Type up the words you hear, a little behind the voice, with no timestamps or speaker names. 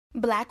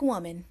Black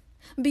woman.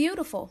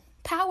 Beautiful,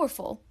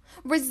 powerful,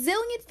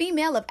 resilient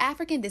female of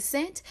African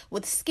descent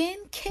with skin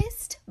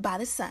kissed by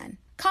the sun.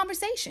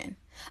 Conversation.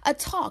 A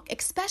talk,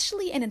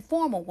 especially an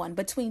informal one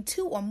between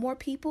two or more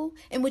people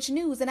in which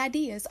news and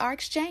ideas are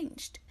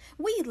exchanged.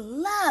 We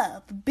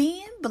love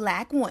being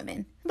black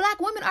women. Black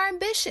women are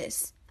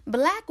ambitious.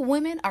 Black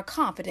women are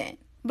confident.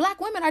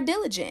 Black women are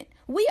diligent.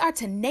 We are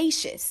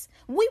tenacious.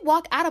 We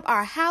walk out of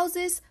our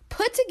houses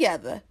put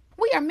together.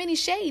 We are many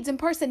shades and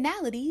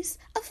personalities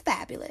of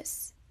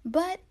fabulous.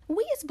 But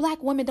we as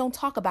black women don't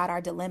talk about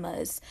our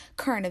dilemmas,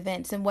 current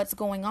events, and what's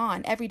going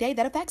on every day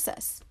that affects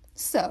us.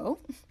 So,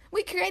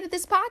 we created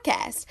this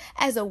podcast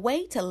as a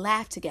way to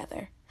laugh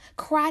together,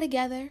 cry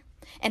together,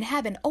 and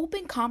have an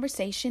open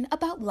conversation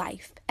about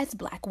life as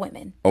black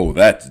women. Oh,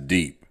 that's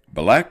deep.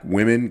 Black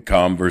Women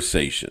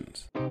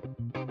Conversations.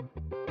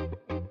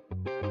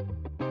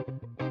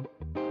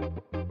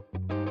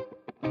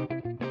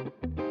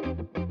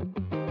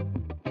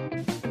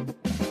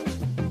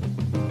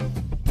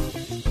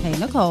 Hey,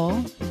 Nicole.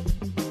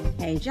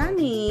 Hey,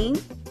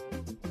 Janine.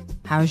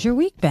 How's your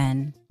week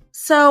been?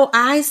 So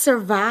I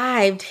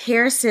survived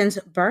Harrison's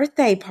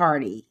birthday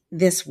party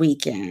this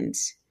weekend.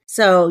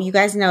 So you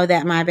guys know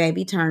that my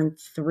baby turned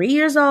 3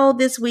 years old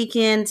this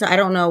weekend. So I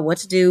don't know what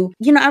to do.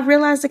 I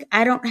realized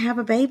I don't have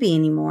a baby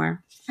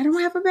anymore. I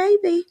don't have a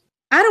baby.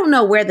 I don't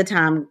know where the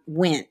time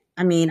went.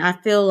 I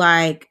feel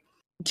like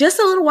just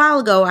a little while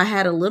ago, I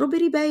had a little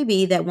bitty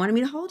baby that wanted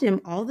me to hold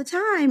him all the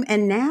time.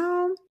 And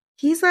now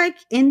he's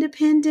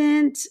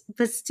independent,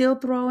 but still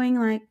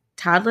throwing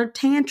toddler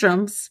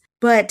tantrums.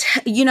 But,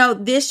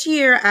 this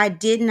year I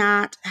did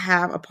not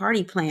have a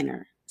party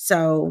planner.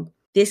 So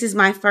this is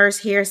my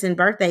first Harrison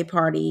birthday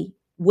party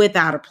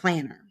without a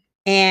planner.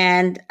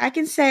 And I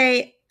can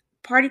say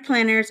party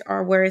planners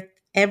are worth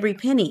every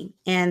penny.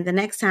 And the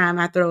next time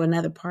I throw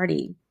another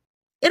party,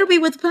 it'll be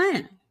with a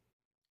planner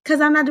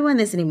because I'm not doing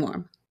this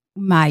anymore.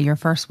 Your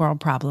first world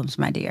problems,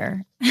 my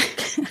dear.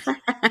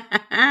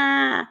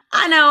 I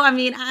know.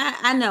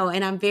 I know.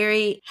 And I'm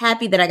very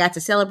happy that I got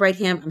to celebrate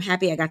him. I'm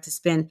happy I got to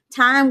spend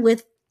time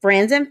with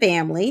friends and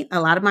family.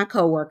 A lot of my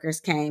coworkers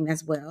came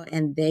as well,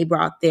 and they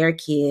brought their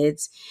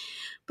kids.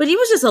 But it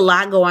was just a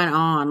lot going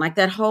on.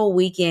 That whole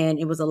weekend,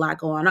 it was a lot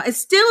going on. It's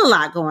still a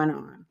lot going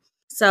on.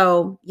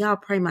 So y'all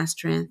pray my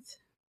strength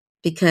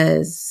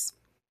because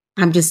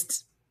I'm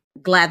just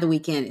glad the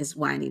weekend is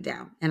winding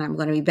down and I'm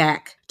going to be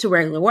back to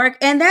regular work.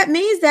 And that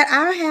means that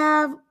I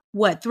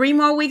have 3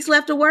 more weeks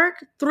left of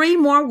work? 3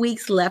 more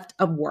weeks left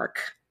of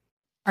work.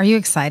 Are you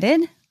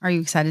excited? Are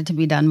you excited to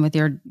be done with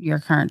your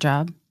current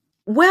job?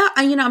 Well,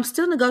 I'm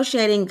still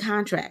negotiating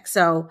contracts,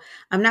 so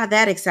I'm not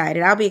that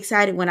excited. I'll be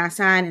excited when I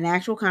sign an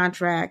actual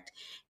contract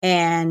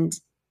and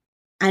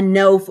I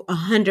know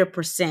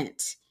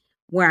 100%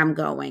 where I'm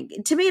going.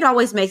 To me, it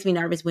always makes me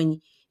nervous when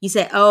you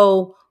say,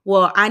 oh,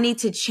 well, I want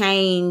to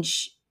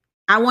change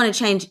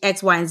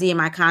X, Y, and Z in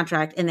my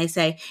contract. And they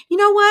say, you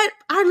know what?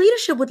 Our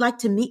leadership would like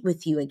to meet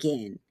with you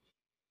again.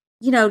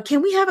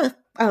 Can we have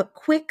a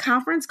quick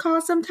conference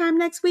call sometime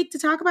next week to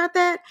talk about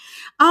that?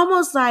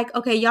 Almost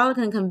okay, y'all are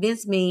going to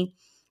convince me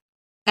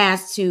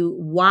as to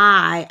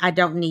why I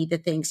don't need the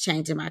things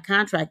changed in my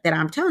contract that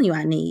I'm telling you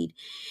I need.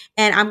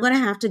 And I'm going to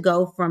have to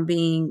go from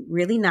being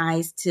really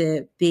nice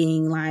to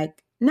being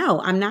no,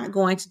 I'm not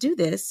going to do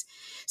this.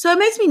 So it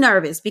makes me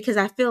nervous because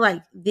I feel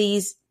like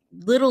these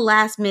little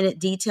last minute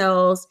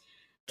details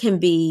can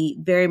be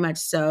very much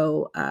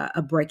so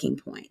a breaking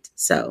point.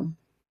 So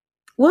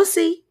we'll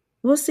see.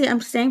 We'll see.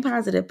 I'm staying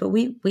positive, but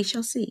we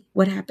shall see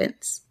what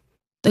happens.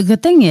 The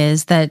good thing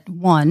is that,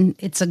 one,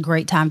 it's a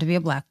great time to be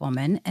a Black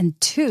woman. And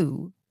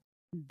two,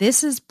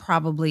 this is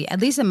probably,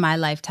 at least in my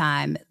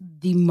lifetime,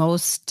 the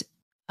most,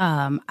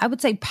 I would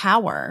say,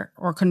 power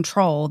or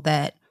control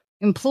that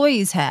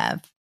employees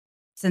have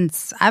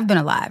since I've been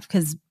alive.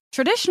 Because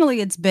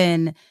traditionally it's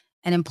been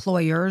an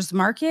employer's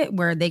market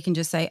where they can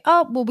just say,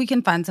 oh, well, we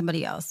can find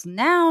somebody else.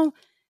 Now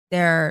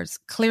there's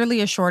clearly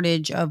a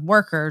shortage of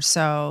workers.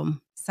 So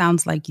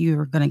sounds like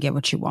you're going to get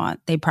what you want.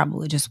 They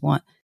probably just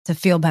want to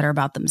feel better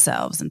about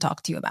themselves and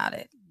talk to you about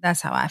it.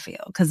 That's how I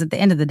feel. Because at the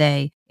end of the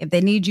day, if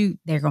they need you,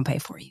 they're going to pay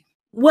for you.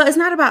 Well, it's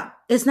not about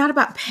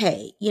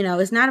pay.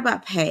 It's not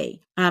about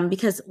pay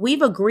because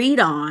we've agreed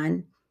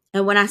on,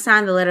 and when I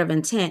signed the letter of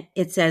intent,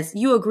 it says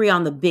you agree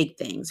on the big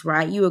things,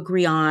 right? You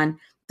agree on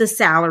the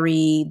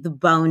salary, the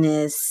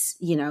bonus,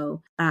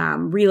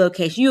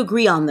 relocation. You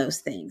agree on those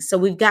things. So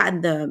we've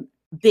gotten the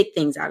big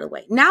things out of the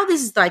way. Now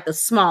this is the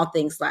small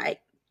things like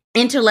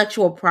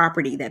intellectual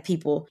property that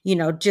people,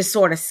 just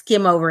sort of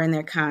skim over in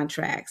their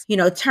contracts,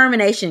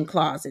 termination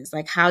clauses,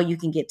 like how you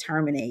can get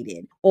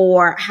terminated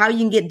or how you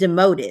can get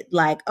demoted.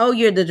 Oh,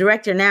 you're the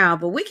director now,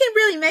 but we can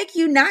really make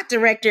you not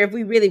director if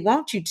we really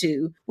want you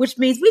to, which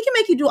means we can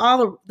make you do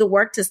all of the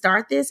work to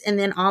start this. And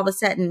then all of a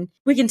sudden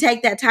we can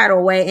take that title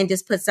away and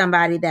just put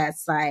somebody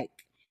that's a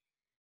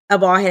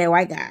bald-headed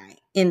white guy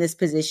in this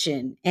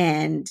position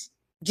and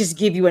just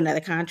give you another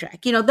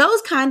contract.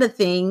 Those kind of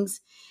things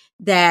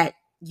that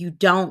you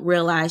don't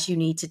realize you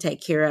need to take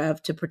care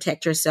of to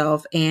protect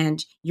yourself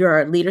and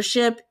your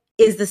leadership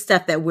is the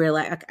stuff that we're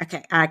like,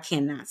 okay, I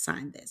cannot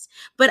sign this.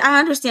 But I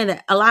understand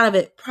that a lot of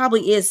it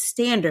probably is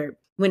standard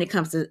when it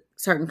comes to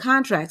certain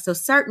contracts. So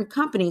certain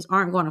companies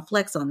aren't going to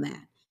flex on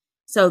that.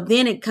 So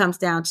then it comes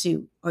down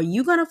to, are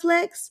you going to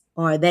flex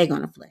or are they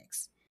going to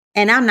flex?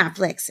 And I'm not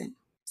flexing.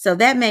 So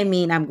that may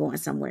mean I'm going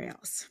somewhere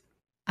else.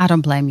 I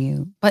don't blame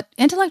you. But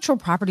intellectual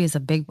property is a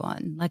big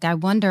one. Like, I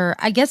wonder,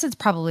 I guess it's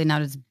probably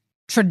not as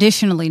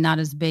traditionally not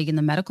as big in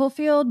the medical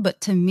field,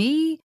 but to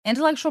me,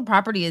 intellectual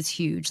property is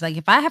huge. Like,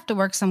 if I have to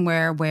work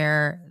somewhere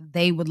where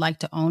they would like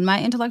to own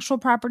my intellectual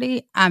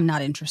property, I'm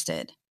not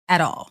interested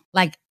at all.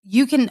 Like,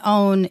 you can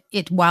own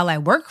it while I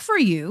work for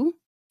you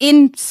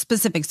in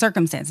specific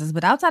circumstances,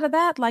 but outside of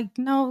that, like,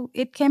 no,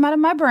 it came out of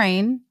my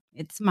brain.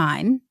 It's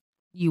mine.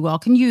 You all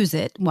can use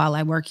it while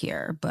I work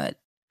here, but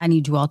I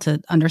need you all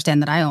to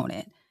understand that I own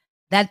it.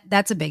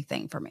 That's a big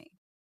thing for me.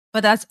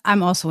 But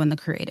I'm also in the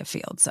creative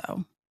field,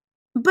 so.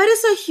 But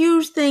it's a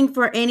huge thing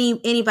for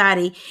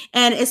anybody.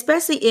 And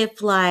especially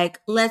if, like,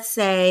 let's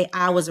say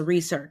I was a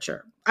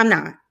researcher. I'm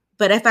not.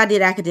 But if I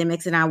did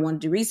academics and I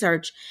wanted to do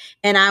research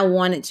and I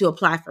wanted to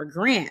apply for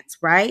grants,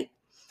 right?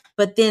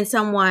 But then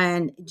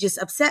someone just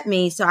upset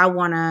me, so I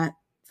want to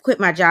quit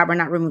my job or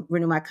not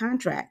renew my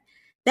contract.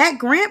 That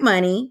grant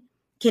money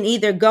can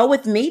either go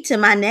with me to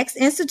my next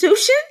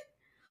institution,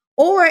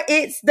 or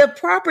it's the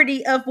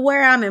property of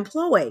where I'm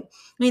employed.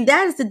 I mean,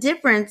 that is the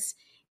difference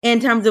in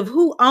terms of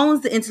who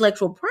owns the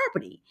intellectual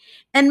property.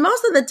 And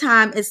most of the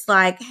time it's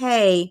like,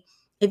 hey,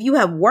 if you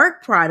have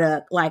work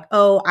product, like,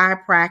 oh, I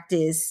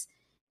practice,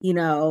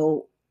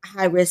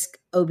 high risk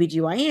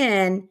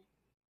OBGYN.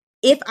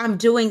 If I'm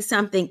doing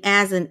something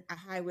as a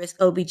high risk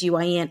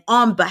OBGYN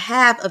on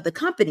behalf of the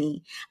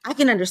company, I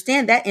can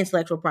understand that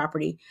intellectual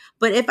property.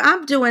 But if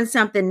I'm doing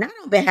something not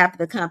on behalf of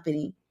the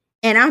company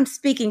and I'm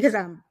speaking because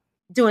I'm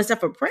doing stuff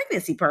for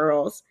pregnancy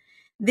pearls,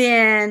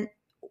 then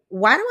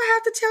why do I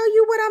have to tell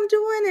you what I'm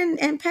doing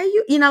and pay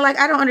you? Like,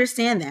 I don't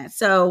understand that.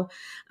 So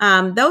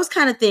those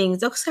kind of things,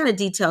 those kind of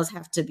details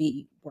have to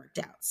be worked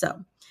out.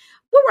 So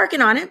we're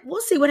working on it.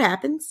 We'll see what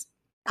happens.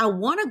 I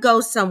want to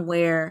go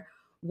somewhere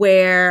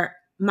where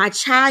my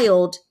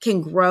child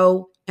can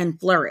grow and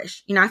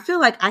flourish. I feel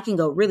like I can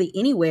go really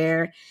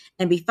anywhere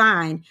and be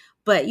fine.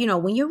 But,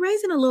 when you're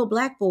raising a little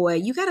Black boy,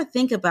 you got to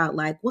think about,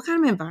 like, what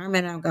kind of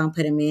environment I'm going to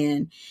put him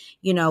in.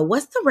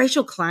 What's the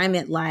racial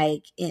climate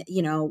like,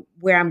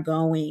 where I'm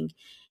going?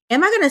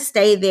 Am I going to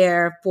stay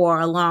there for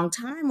a long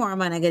time, or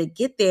am I going to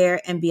get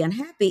there and be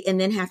unhappy and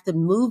then have to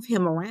move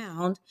him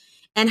around?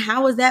 And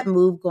how is that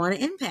move going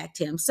to impact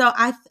him? So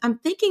I'm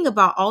thinking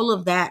about all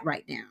of that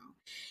right now.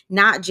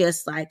 Not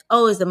just like,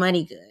 oh, is the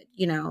money good?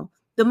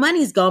 The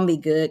money's going to be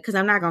good because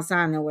I'm not going to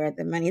sign nowhere if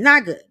the money's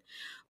not good.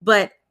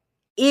 But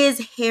is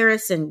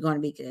Harrison going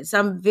to be good? So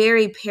I'm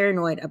very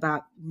paranoid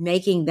about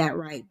making that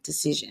right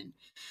decision.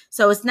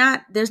 So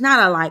there's not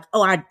a like,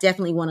 oh, I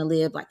definitely want to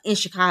live like in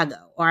Chicago,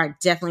 or I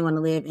definitely want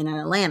to live in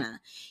Atlanta.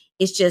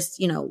 It's just,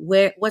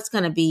 what's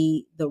going to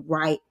be the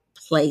right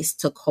place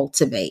to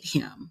cultivate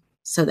him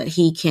so that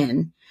he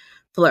can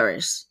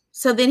flourish.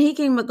 So then he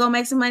can go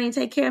make some money and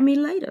take care of me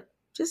later.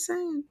 Just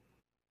saying.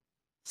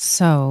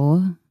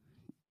 So,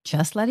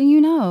 just letting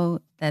you know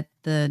that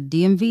the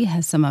DMV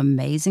has some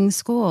amazing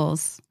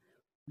schools.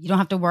 You don't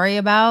have to worry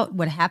about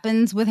what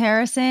happens with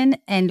Harrison.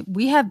 And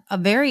we have a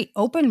very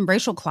open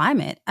racial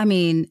climate. I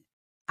mean,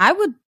 I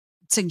would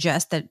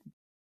suggest that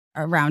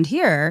around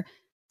here,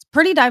 it's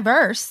pretty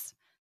diverse.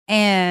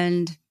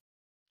 And,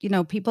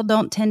 people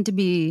don't tend to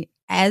be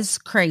as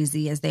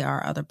crazy as they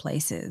are other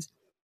places.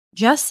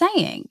 Just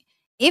saying,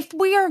 if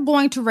we are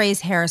going to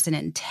raise Harrison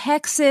in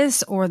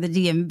Texas or the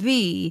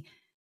DMV,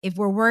 if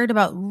we're worried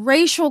about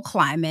racial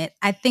climate,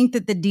 I think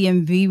that the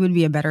DMV would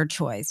be a better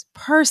choice,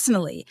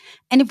 personally.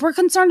 And if we're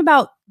concerned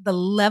about the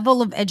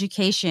level of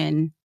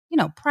education,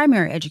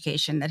 primary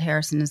education that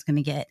Harrison is going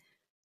to get,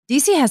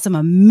 DC has some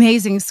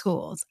amazing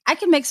schools. I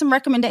can make some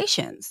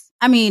recommendations.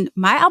 I mean,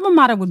 my alma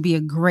mater would be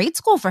a great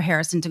school for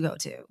Harrison to go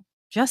to.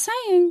 Just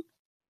saying.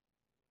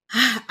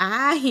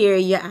 I hear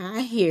you.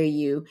 I hear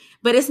you.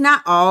 But it's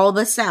not all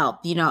the South.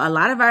 A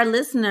lot of our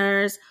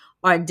listeners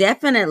are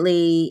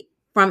definitely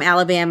from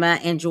Alabama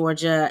and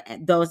Georgia,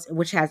 those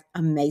which has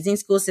amazing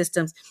school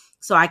systems.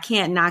 So I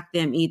can't knock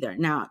them either.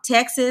 Now,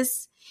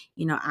 Texas,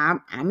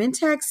 I'm in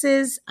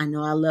Texas. I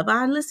know I love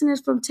our listeners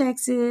from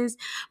Texas,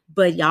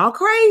 but y'all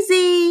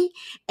crazy.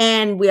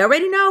 And we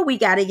already know we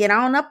got to get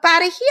on up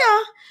out of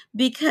here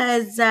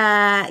because,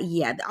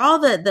 all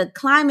the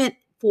climate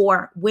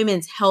for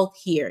women's health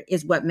here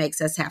is what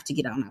makes us have to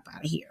get on up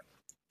out of here,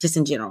 just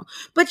in general.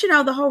 But,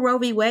 the whole Roe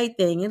v. Wade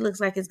thing, it looks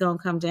like it's going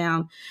to come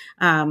down.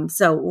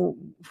 So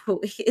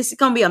it's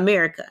going to be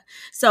America.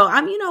 So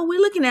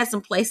we're looking at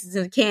some places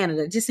in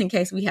Canada, just in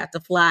case we have to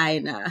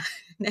fly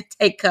and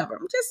take cover.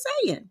 I'm just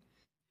saying.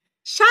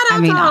 Shout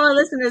out to all our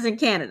listeners in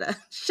Canada.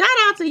 Shout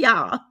out to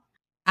y'all.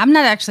 I'm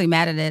not actually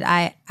mad at it.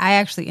 I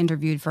actually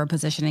interviewed for a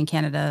position in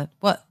Canada,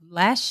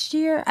 last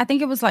year? I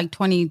think it was like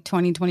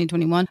 2020,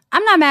 2021.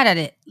 I'm not mad at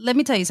it. Let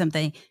me tell you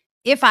something.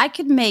 If I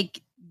could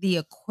make the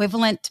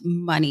equivalent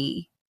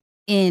money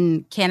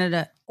in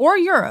Canada or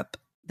Europe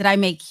that I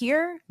make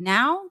here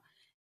now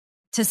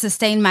to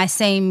sustain my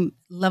same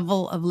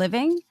level of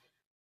living,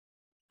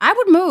 I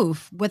would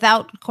move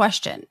without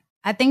question.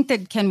 I think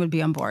that Ken would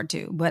be on board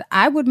too, but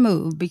I would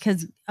move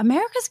because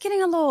America's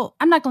getting a little,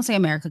 I'm not going to say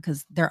America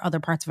because there are other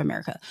parts of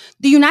America.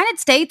 The United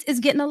States is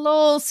getting a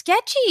little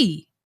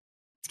sketchy.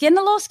 It's getting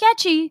a little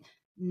sketchy.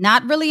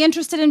 Not really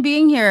interested in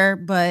being here,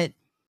 but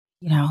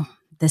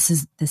this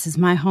is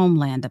my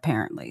homeland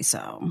apparently.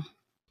 So,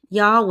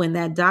 y'all, when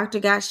that doctor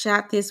got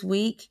shot this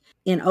week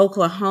in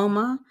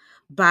Oklahoma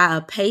by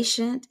a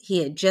patient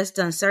he had just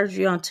done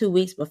surgery on 2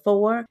 weeks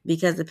before,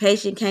 because the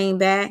patient came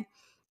back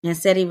and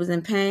said he was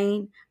in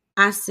pain,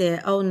 I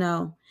said, oh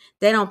no,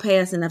 they don't pay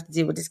us enough to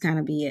deal with this kind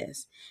of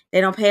BS. They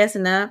don't pay us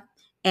enough,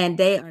 and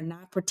they are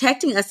not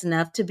protecting us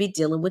enough to be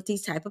dealing with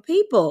these type of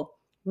people.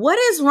 What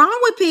is wrong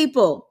with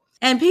people?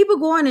 And people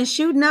going and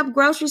shooting up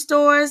grocery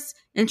stores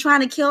and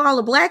trying to kill all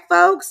the Black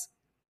folks?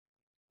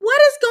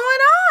 What is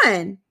going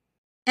on?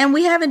 And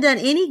we haven't done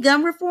any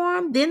gun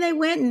reform. Then they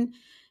went and,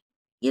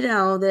 the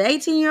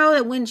 18-year-old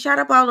that went and shot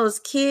up all those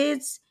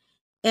kids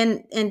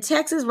in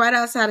Texas right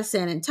outside of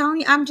San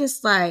Antonio. I'm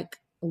just like,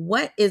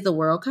 what is the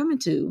world coming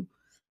to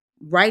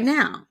right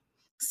now?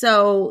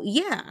 So,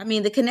 yeah, I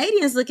mean, the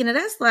Canadians looking at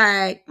us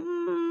like, what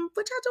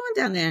y'all doing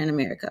down there in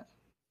America?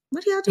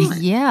 What are y'all doing?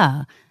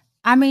 Yeah.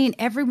 I mean,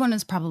 everyone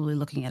is probably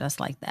looking at us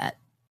like that.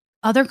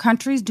 Other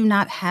countries do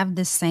not have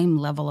this same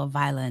level of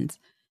violence.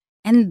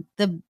 And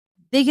the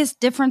biggest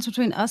difference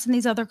between us and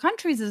these other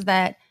countries is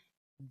that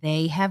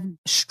they have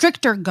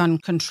stricter gun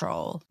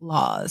control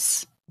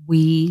laws.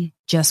 We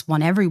just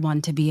want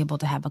everyone to be able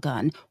to have a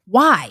gun.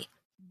 Why?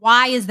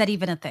 Why is that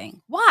even a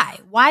thing? Why?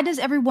 Why does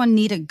everyone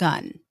need a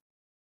gun?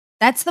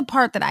 That's the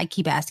part that I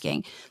keep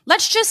asking.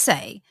 Let's just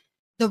say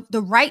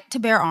the right to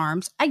bear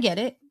arms, I get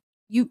it.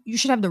 You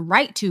should have the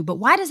right to, but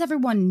why does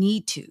everyone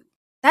need to?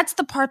 That's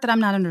the part that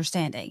I'm not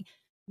understanding.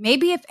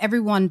 Maybe if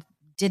everyone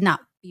did not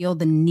feel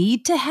the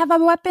need to have a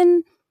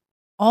weapon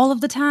all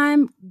of the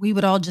time, we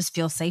would all just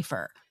feel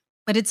safer.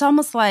 But it's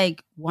almost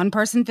like one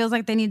person feels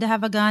like they need to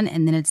have a gun,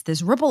 and then it's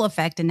this ripple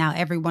effect, and now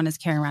everyone is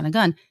carrying around a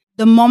gun.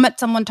 The moment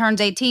someone turns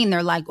 18,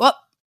 they're like, well,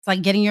 it's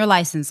like getting your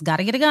license. Got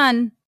to get a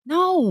gun.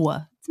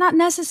 No, it's not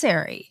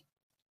necessary.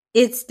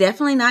 It's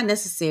definitely not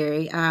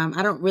necessary.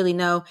 I don't really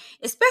know,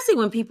 especially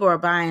when people are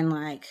buying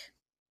like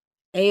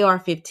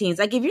AR-15s.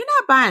 Like, if you're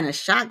not buying a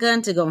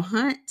shotgun to go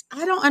hunt,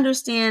 I don't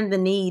understand the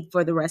need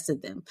for the rest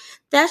of them.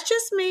 That's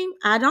just me.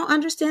 I don't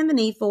understand the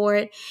need for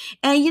it.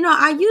 And,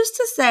 I used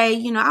to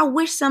say, I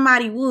wish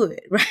somebody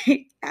would,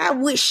 right? I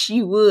wish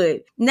you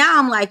would. Now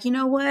I'm like, you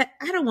know what?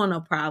 I don't want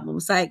no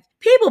problems. Like,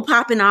 people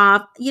popping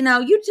off,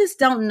 you just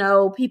don't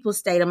know people's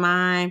state of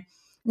mind.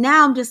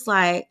 Now I'm just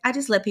like, I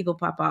just let people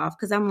pop off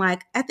because I'm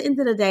like, at the end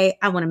of the day,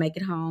 I want to make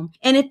it home.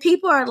 And if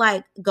people are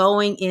like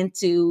going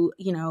into,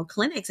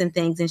 clinics and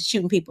things and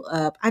shooting people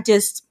up, I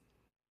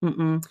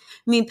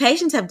mean,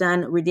 patients have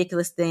done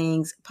ridiculous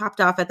things, popped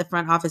off at the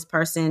front office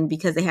person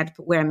because they had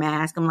to wear a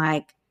mask. I'm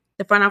like,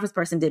 the front office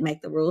person did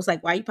make the rules.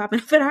 Like, why are you popping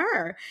off at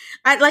her?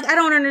 I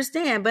don't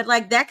understand. But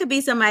like, that could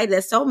be somebody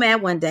that's so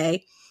mad one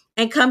day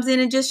and comes in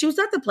and just shoots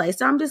up the place.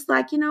 So I'm just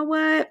like, you know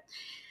what?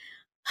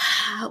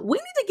 We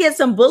need to get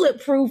some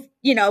bulletproof,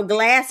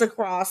 glass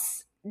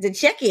across the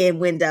check-in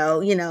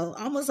window,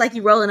 almost like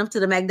you rolling up to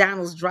the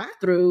McDonald's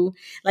drive-through.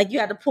 Like, you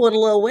have to pull the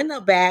little window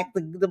back,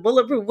 the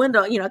bulletproof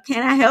window.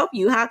 Can I help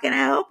you? How can I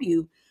help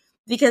you?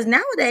 Because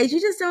nowadays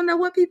you just don't know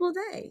what people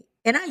say.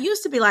 And I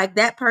used to be like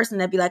that person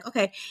that'd be like,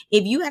 okay,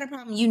 if you had a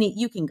problem,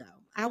 you can go.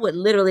 I would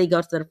literally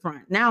go to the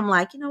front. Now I'm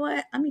like, you know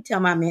what? Let me tell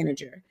my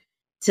manager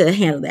to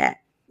handle that.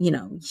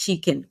 She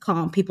can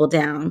calm people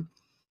down,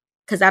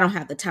 because I don't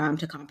have the time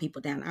to calm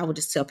people down. I would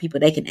just tell people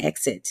they can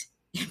exit.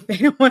 If they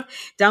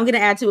don't get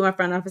an attitude with my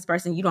front office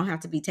person. You don't have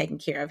to be taken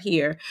care of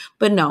here.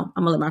 But no,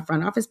 I'm going to let my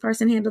front office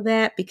person handle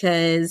that,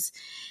 because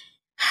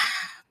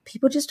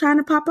people just trying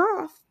to pop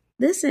off.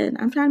 Listen,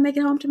 I'm trying to make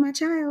it home to my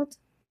child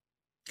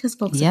because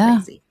folks are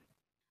crazy.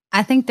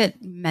 I think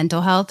that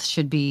mental health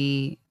should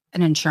be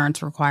an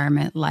insurance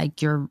requirement,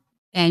 like your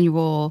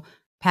annual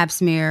pap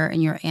smear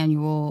and your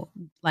annual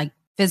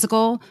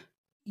physical.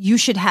 You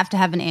should have to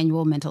have an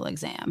annual mental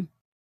exam.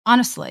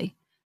 Honestly,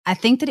 I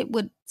think that it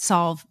would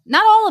solve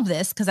not all of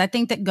this, because I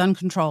think that gun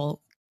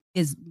control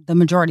is the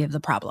majority of the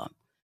problem.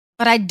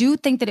 But I do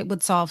think that it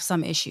would solve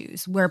some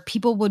issues where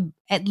people would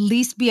at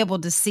least be able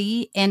to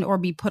see and or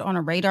be put on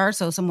a radar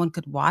so someone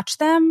could watch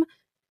them.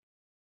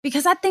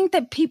 Because I think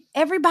that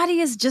everybody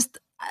is just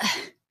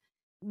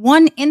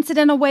one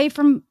incident away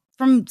from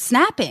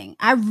snapping.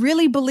 I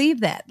really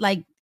believe that.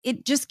 Like,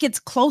 it just gets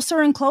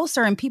closer and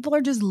closer, and people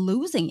are just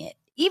losing it.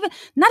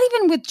 Not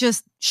even with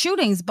just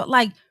shootings, but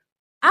like,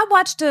 I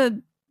watched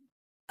a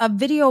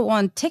video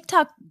on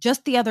TikTok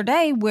just the other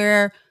day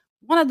where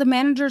one of the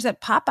managers at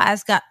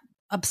Popeyes got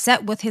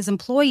upset with his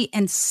employee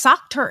and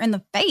socked her in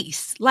the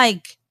face.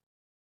 Like,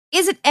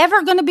 is it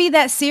ever going to be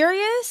that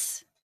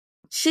serious?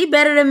 She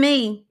better than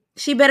me.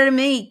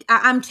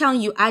 I'm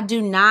telling you, I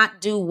do not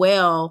do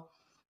well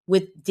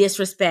with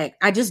disrespect.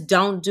 I just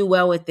don't do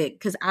well with it,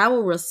 because I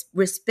will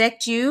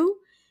respect you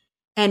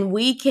And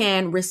we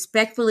can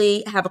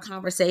respectfully have a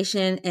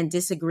conversation and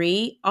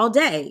disagree all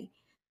day.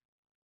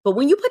 But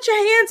when you put your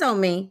hands on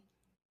me,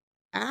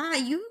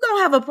 you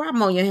gonna have a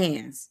problem on your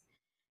hands,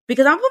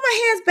 because I'm put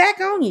my hands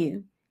back on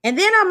you. And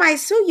then I might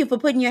sue you for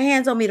putting your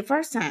hands on me the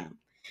first time,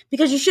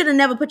 because you should have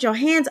never put your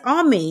hands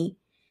on me.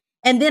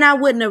 And then I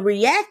wouldn't have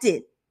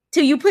reacted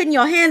to you putting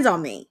your hands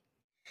on me.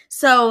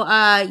 So,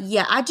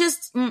 yeah, I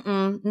just,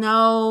 no.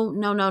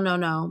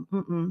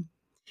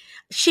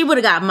 She would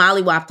have got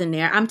mollywopped in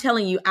there. I'm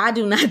telling you, I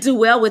do not do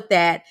well with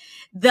that.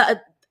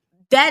 That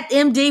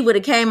MD would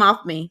have came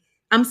off me.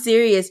 I'm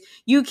serious.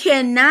 You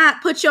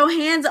cannot put your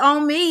hands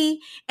on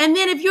me. And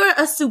then if you're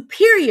a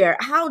superior,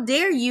 how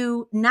dare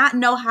you not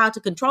know how to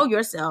control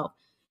yourself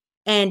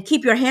and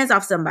keep your hands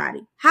off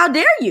somebody? How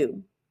dare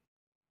you?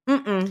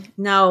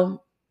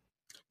 No,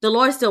 the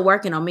Lord's still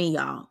working on me,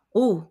 y'all.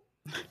 Ooh,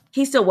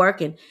 he's still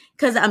working.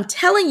 Because I'm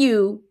telling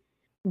you,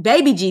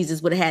 baby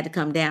Jesus would have had to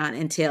come down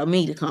and tell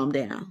me to calm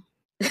down.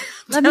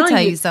 Let me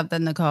tell you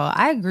something, Nicole.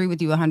 I agree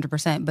with you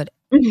 100%, but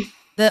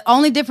the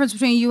only difference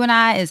between you and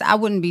I is I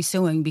wouldn't be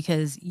suing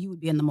because you would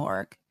be in the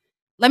morgue.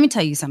 Let me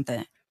tell you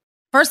something.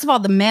 First of all,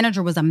 the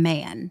manager was a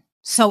man.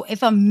 So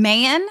if a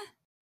man,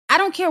 I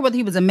don't care whether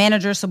he was a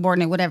manager,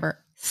 subordinate, whatever,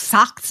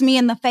 socks me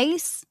in the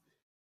face,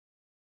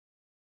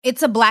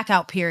 it's a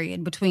blackout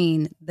period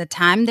between the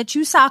time that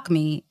you sock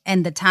me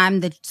and the time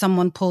that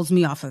someone pulls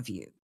me off of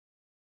you.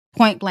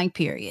 Point blank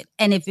period.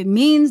 And if it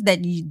means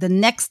that the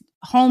next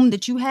home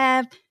that you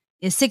have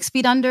is 6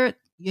 feet under,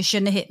 you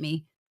shouldn't have hit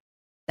me.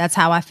 That's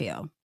how I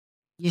feel.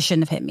 You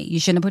shouldn't have hit me. You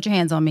shouldn't have put your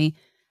hands on me.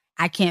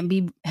 I can't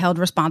be held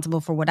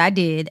responsible for what I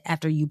did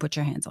after you put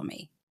your hands on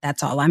me.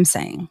 That's all I'm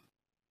saying.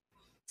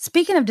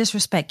 Speaking of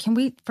disrespect, can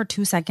we for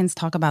 2 seconds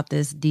talk about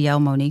this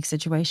DL Monique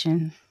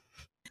situation?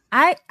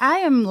 I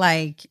am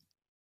like,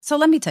 so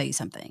let me tell you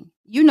something.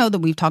 You know that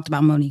we've talked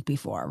about Monique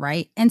before,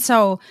 right? And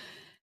so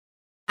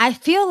I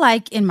feel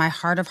like in my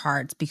heart of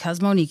hearts,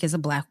 because Monique is a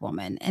Black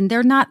woman, and there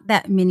are not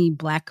that many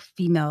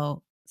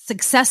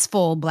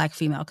successful Black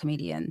female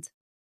comedians,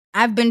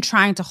 I've been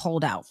trying to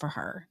hold out for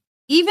her,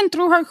 even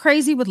through her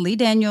crazy with Lee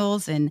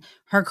Daniels and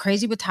her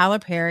crazy with Tyler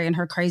Perry and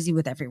her crazy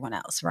with everyone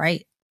else,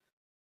 right?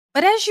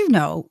 But as you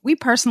know, we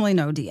personally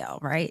know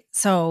DL, right?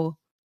 So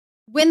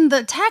when the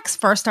attacks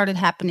first started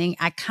happening,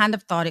 I kind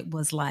of thought it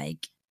was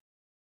like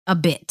a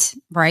bit,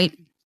 right?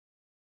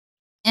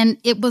 And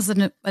it was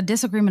a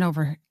disagreement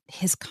over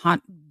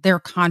their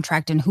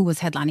contract and who was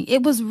headlining.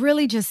 It was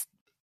really just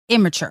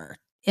immature,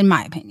 in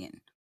my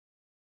opinion.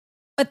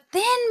 But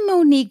then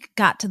Monique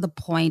got to the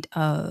point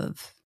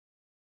of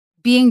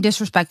being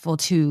disrespectful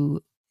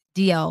to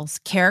DL's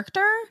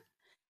character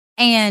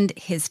and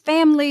his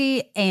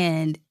family,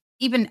 and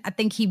even I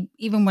think he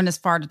even went as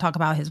far to talk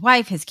about his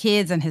wife, his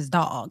kids, and his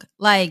dog.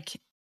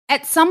 Like,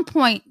 at some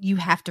point, you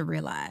have to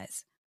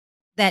realize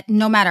that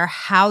no matter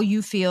how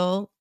you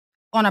feel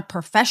on a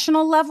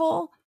professional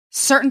level,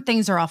 certain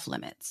things are off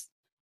limits.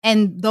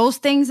 And those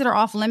things that are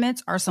off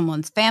limits are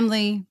someone's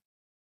family,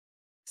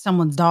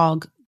 someone's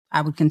dog.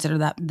 I would consider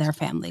that their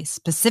family,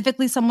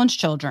 specifically someone's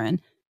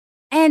children.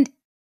 And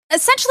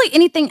essentially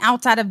anything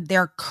outside of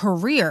their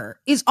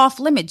career is off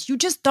limits. You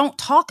just don't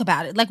talk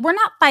about it. Like, we're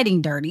not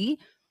fighting dirty.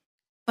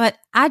 But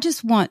I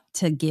just want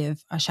to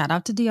give a shout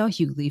out to DL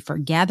Hughley for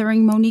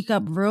gathering Monique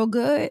up real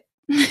good.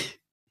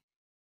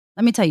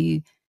 Let me tell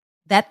you,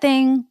 that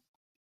thing,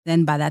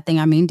 and by that thing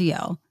I mean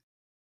DL,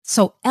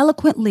 so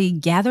eloquently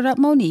gathered up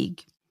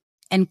Monique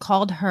and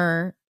called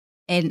her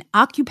an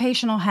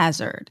occupational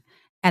hazard.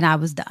 And I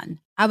was done.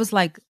 I was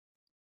like,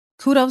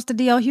 kudos to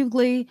DL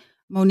Hughley.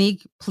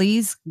 Monique,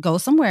 please go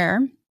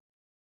somewhere.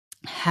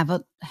 Have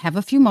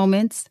a few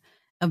moments,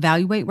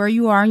 evaluate where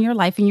you are in your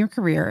life and your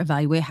career,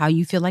 evaluate how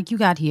you feel like you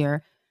got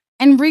here,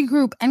 and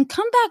regroup and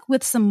come back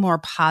with some more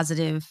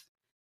positive,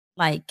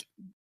 like,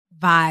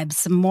 vibes,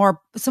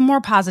 some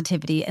more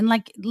positivity. And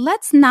like,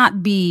 let's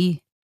not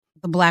be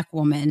the Black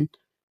woman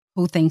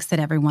who thinks that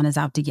everyone is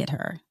out to get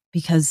her,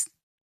 because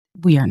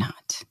we are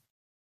not.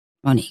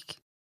 Monique,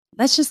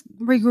 let's just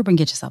regroup and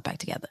get yourself back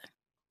together.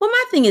 Well,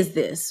 my thing is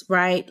this,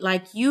 right?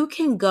 Like, you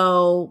can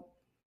go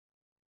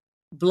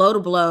blow to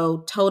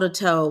blow, toe to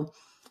toe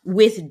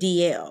with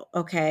DL,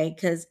 okay?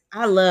 Because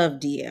I love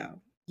DL.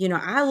 You know,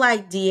 I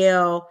like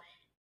DL.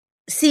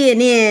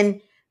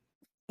 CNN,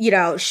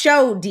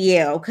 show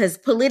DL, because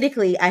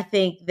politically, I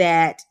think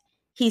that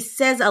he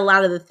says a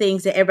lot of the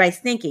things that everybody's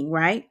thinking,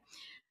 right?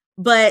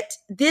 But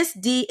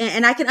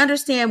and I can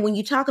understand when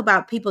you talk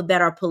about people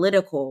that are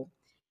political,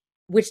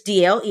 which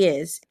DL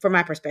is, from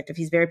my perspective,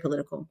 he's very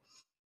political.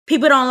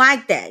 People don't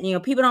like that.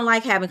 People don't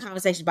like having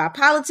conversations about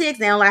politics.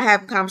 They don't like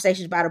having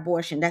conversations about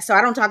abortion. So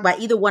I don't talk about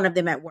either one of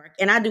them at work.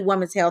 And I do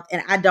women's health,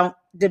 and I don't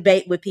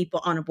debate with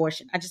people on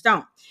abortion. I just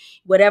don't.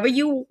 Whatever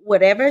your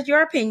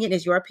opinion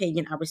is your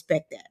opinion. I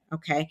respect that.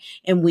 Okay.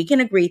 And we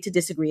can agree to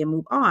disagree and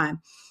move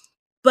on.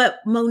 But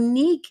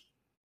Monique,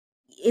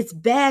 it's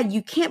bad.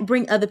 You can't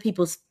bring other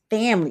people's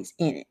families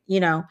in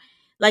it.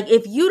 Like,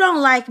 if you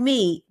don't like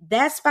me,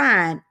 that's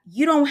fine.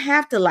 You don't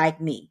have to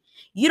like me.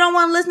 You don't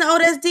want to listen to Oh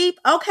That's Deep?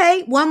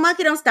 Okay, one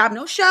monkey don't stop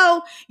no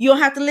show. You don't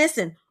have to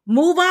listen.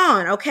 Move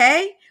on,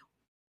 okay?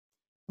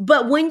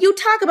 But when you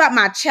talk about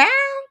my child,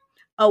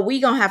 oh,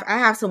 I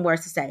have some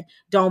words to say.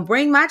 Don't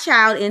bring my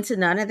child into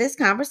none of this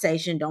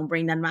conversation. Don't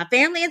bring none of my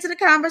family into the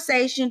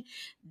conversation.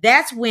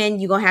 That's when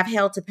you're going to have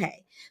hell to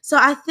pay. So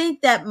I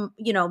think that,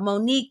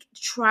 Monique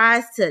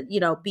tries to,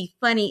 be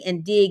funny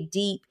and dig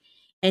deep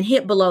and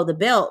hit below the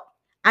belt.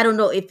 I don't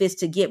know if it's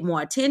to get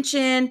more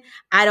attention.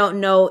 I don't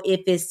know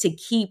if it's to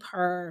keep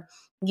her,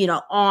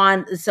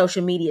 on the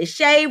social media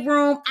shade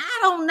room. I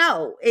don't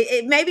know.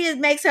 Maybe it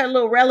makes her a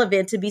little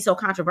relevant to be so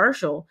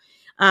controversial.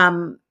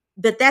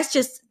 But that's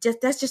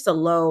just a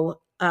low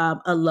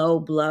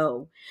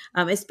blow,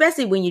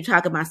 especially when you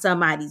talk about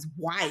somebody's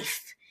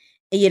wife,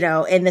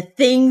 and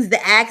the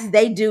acts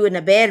they do in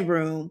the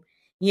bedroom.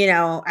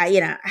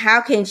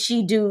 How can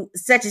she do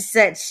such and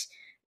such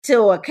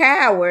to a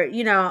coward?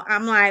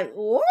 I'm like,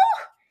 whoa,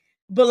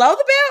 below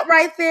the belt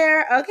right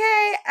there.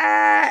 Okay,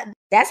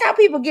 that's how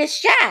people get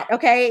shot.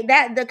 Okay,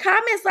 that the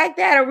comments like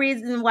that are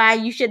reason why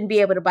you shouldn't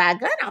be able to buy a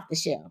gun off the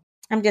shelf.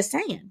 I'm just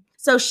saying.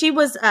 So she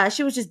was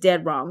just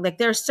dead wrong. Like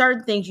there are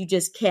certain things you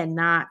just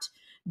cannot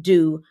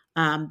do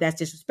that's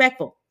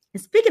disrespectful.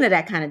 And speaking of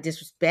that kind of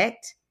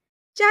disrespect,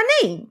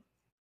 Janine,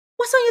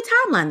 what's on your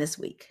timeline this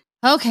week?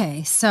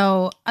 Okay,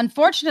 so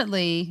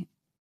unfortunately,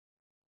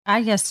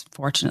 I guess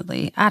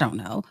fortunately, I don't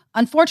know.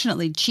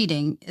 Unfortunately,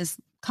 cheating is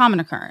common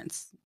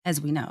occurrence, as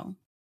we know,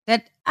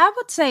 that I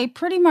would say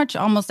pretty much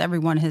almost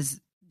everyone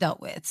has dealt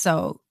with.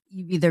 So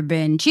you've either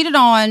been cheated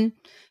on,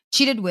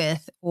 cheated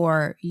with,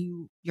 or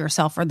you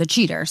yourself are the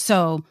cheater.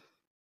 So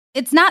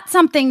it's not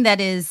something that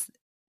is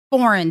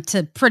foreign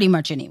to pretty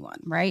much anyone,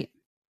 right?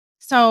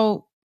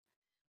 So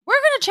we're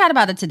going to chat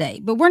about it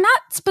today, but we're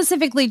not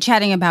specifically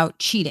chatting about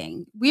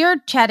cheating. We are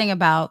chatting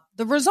about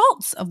the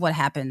results of what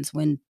happens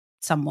when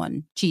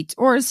someone cheats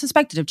or is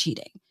suspected of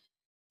cheating.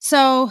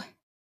 So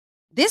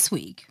this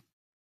week,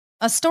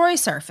 a story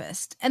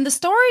surfaced, and the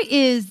story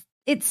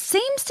it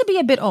seems to be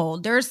a bit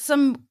old. There's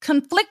some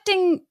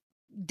conflicting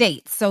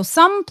dates. So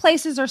some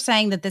places are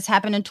saying that this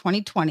happened in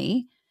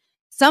 2020.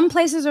 Some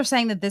places are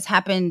saying that this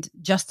happened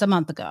just a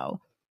month ago.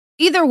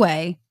 Either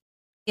way,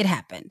 it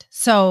happened.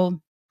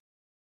 So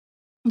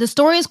the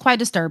story is quite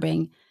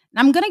disturbing. And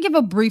I'm going to give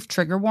a brief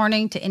trigger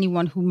warning to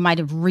anyone who might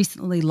have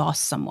recently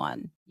lost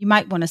someone. You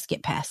might want to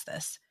skip past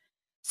this.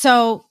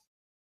 So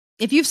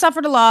if you've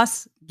suffered a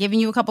loss,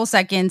 giving you a couple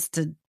seconds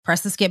to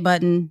press the skip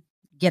button,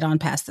 get on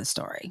past this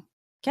story.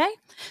 Okay?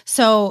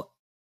 So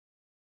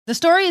the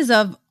story is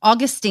of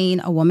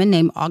Augustine, a woman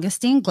named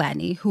Augustine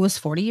Gladney, who was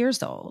 40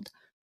 years old,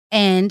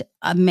 and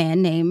a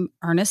man named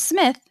Ernest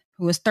Smith,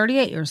 who was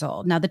 38 years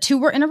old. Now, the two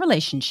were in a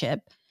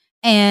relationship,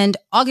 and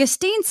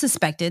Augustine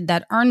suspected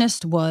that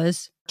Ernest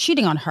was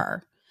cheating on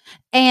her.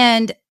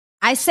 And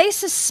I say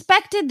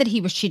suspected that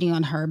he was cheating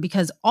on her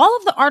because all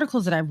of the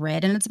articles that I've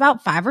read, and it's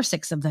about 5 or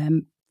 6 of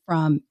them,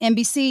 from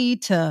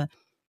NBC to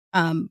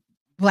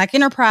Black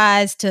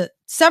Enterprise to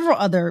several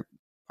other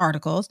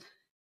articles,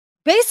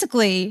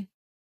 basically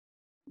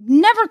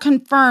never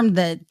confirmed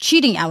the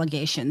cheating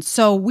allegations.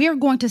 So we're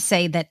going to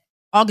say that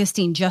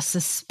Augustine just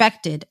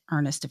suspected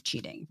Ernest of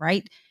cheating,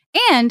 right?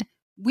 And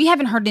we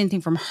haven't heard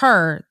anything from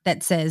her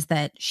that says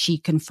that she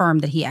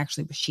confirmed that he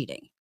actually was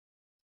cheating.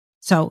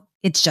 So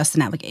it's just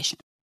an allegation.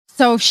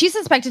 So she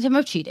suspected him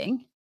of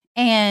cheating,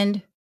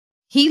 and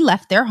he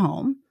left their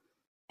home.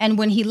 And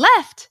when he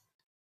left,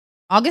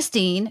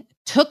 Augustine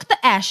took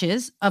the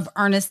ashes of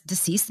Ernest's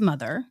deceased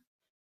mother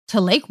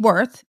to Lake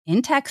Worth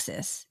in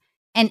Texas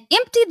and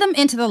emptied them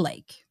into the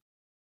lake.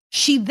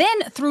 She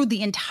then threw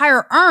the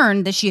entire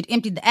urn that she had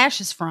emptied the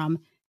ashes from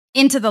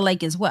into the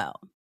lake as well.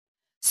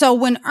 So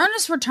when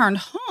Ernest returned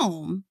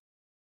home,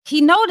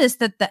 he noticed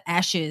that the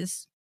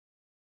ashes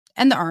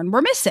and the urn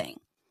were missing.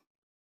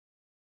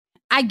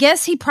 I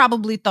guess he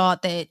probably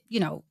thought that,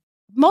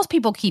 most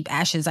people keep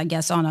ashes, I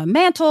guess, on a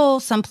mantle,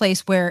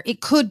 someplace where it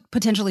could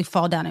potentially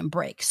fall down and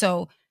break.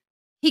 So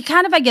he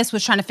kind of, I guess,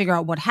 was trying to figure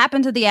out what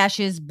happened to the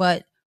ashes,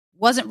 but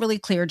wasn't really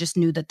clear, just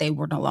knew that they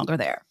were no longer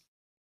there.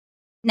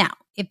 Now,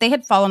 if they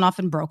had fallen off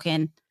and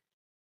broken,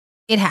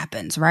 it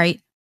happens,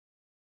 right?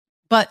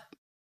 But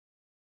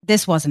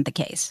this wasn't the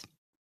case.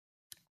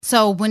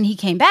 So when he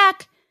came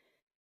back,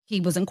 he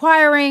was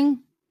inquiring,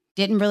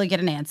 didn't really get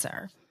an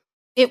answer.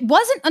 It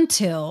wasn't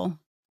until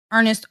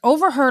Ernest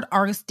overheard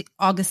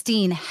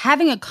Augustine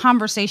having a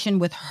conversation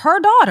with her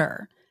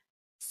daughter,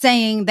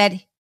 saying that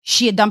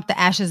she had dumped the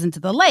ashes into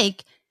the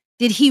lake,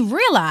 did he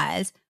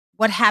realize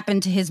what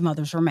happened to his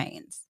mother's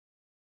remains.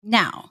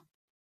 Now,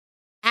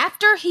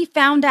 after he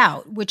found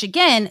out, which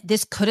again,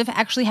 this could have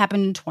actually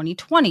happened in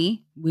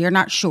 2020, we are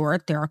not sure,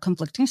 there are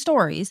conflicting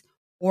stories,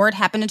 or it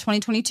happened in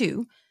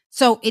 2022.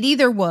 So it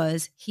either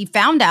was he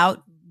found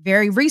out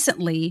very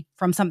recently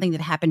from something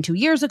that happened 2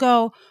 years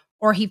ago,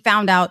 or he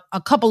found out a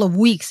couple of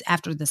weeks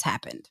after this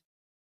happened.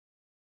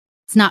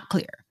 It's not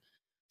clear.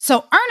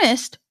 So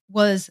Ernest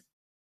was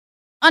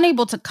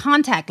unable to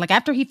contact,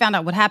 after he found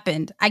out what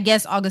happened, I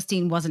guess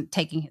Augustine wasn't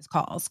taking his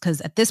calls because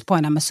at this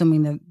point, I'm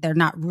assuming that they're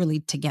not really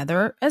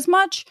together as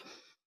much.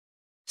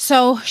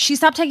 So she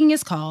stopped taking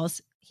his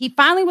calls. He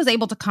finally was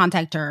able to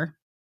contact her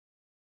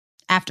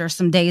after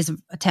some days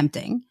of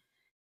attempting.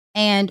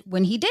 And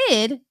when he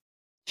did,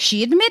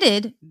 she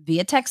admitted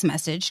via text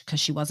message, because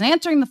she wasn't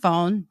answering the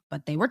phone,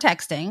 but they were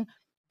texting,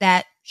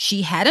 that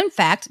she had in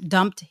fact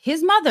dumped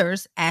his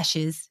mother's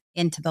ashes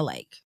into the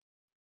lake.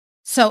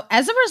 So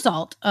as a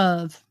result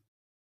of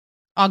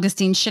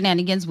Augustine's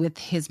shenanigans with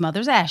his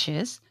mother's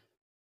ashes,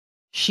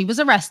 she was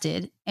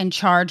arrested and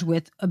charged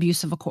with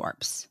abuse of a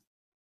corpse.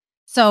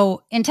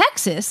 So in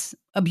Texas,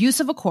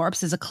 abuse of a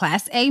corpse is a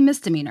Class A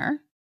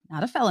misdemeanor,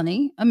 not a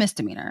felony, a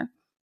misdemeanor,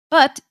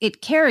 but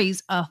it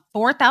carries a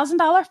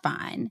 $4,000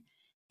 fine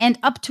and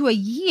up to a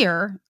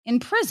year in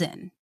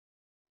prison.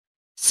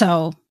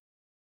 So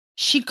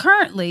she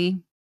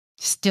currently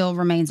still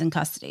remains in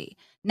custody.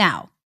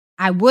 Now,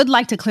 I would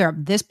like to clear up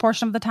this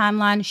portion of the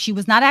timeline. She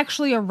was not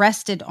actually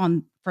arrested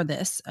for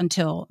this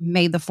until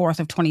May the 4th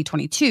of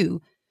 2022.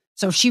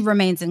 So she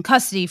remains in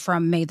custody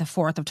from May the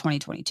 4th of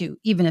 2022,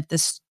 even if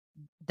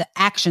the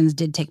actions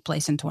did take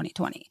place in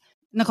 2020.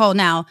 Nicole,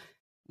 now,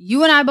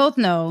 you and I both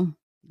know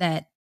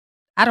that,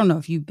 I don't know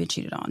if you've been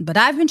cheated on, but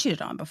I've been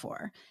cheated on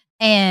before.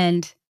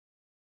 And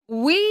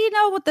we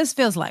know what this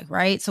feels like,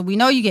 right? So we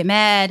know you get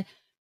mad.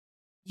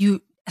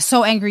 You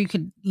so angry you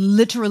could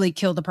literally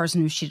kill the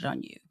person who cheated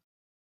on you.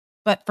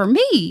 But for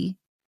me,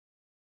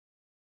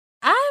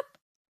 I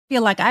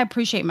feel like I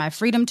appreciate my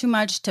freedom too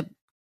much to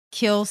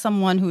kill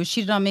someone who has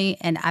cheated on me,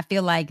 and I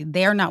feel like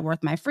they're not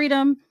worth my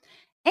freedom.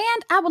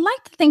 And I would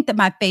like to think that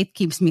my faith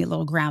keeps me a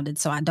little grounded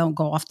so I don't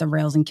go off the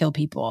rails and kill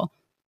people.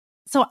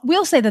 So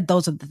we'll say that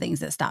those are the things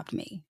that stopped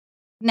me.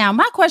 Now,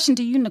 my question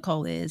to you,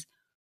 Nicole, is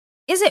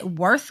it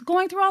worth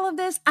going through all of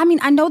this? I mean,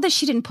 I know that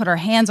she didn't put her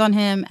hands on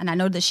him, and I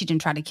know that she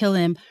didn't try to kill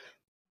him,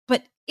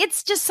 but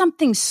it's just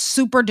something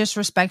super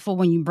disrespectful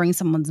when you bring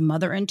someone's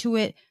mother into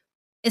it,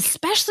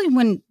 especially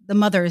when the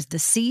mother is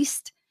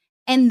deceased.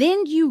 And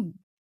then you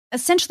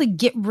essentially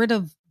get rid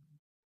of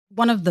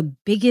one of the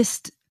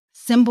biggest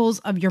symbols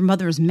of your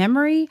mother's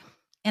memory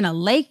in a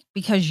lake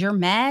because you're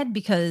mad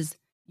because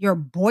your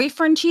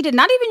boyfriend cheated.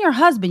 Not even your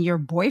husband, your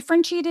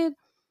boyfriend cheated.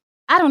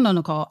 I don't know,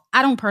 Nicole.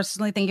 I don't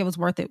personally think it was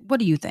worth it. What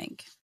do you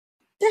think?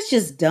 That's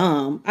just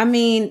dumb. I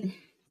mean,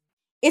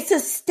 it's a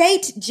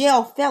state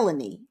jail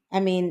felony. I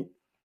mean,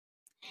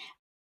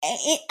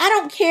 I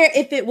don't care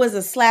if it was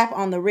a slap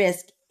on the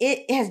wrist.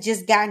 It has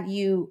just gotten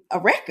you a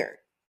record.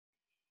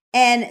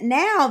 And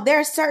now there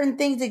are certain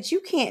things that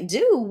you can't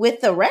do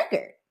with the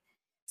record.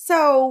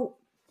 So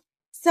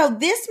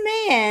this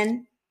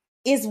man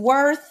is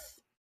worth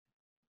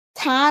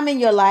time in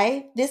your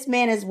life. This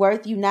man is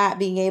worth you not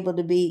being able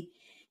to be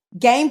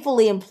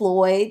gainfully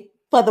employed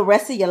for the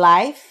rest of your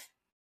life.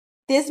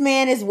 This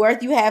man is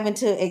worth you having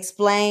to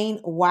explain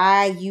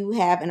why you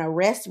have an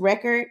arrest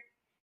record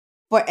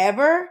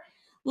forever.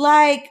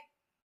 Like,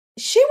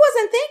 she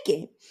wasn't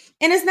thinking.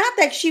 And it's not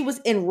that she was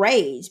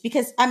enraged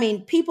because, I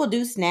mean, people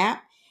do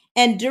snap.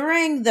 And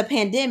during the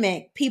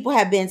pandemic, people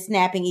have been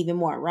snapping even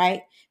more,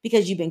 right?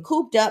 Because you've been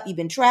cooped up, you've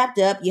been trapped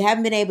up, you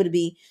haven't been able to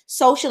be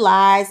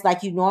socialized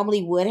like you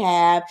normally would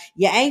have.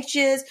 You're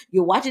anxious,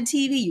 you're watching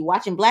TV, you're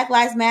watching Black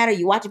Lives Matter,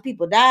 you're watching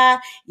people die,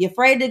 you're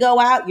afraid to go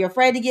out, you're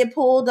afraid to get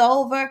pulled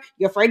over,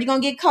 you're afraid you're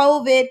going to get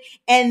COVID.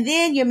 And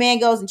then your man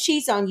goes and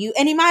cheats on you,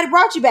 and he might have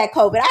brought you back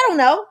COVID. I don't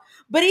know.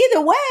 But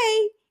either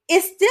way,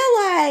 it's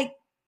still like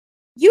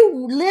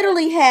you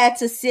literally had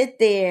to sit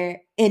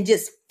there and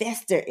just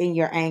fester in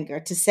your anger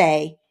to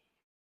say,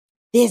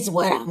 this is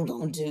what I'm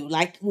going to do.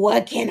 Like,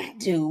 what can I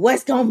do?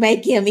 What's going to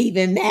make him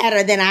even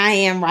madder than I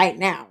am right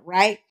now,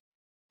 right?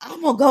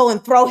 I'm going to go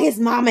and throw his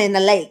mama in the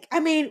lake. I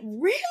mean,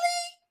 really?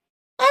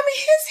 I mean,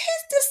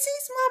 his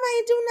deceased mama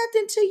ain't do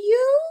nothing to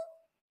you.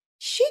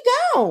 She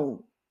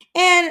gone.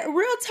 And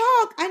real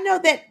talk, I know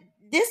that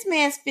this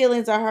man's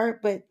feelings are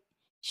hurt, but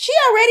she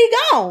already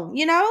gone,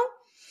 you know?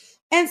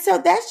 And so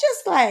that's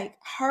just like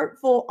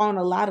hurtful on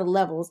a lot of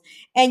levels.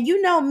 And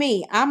you know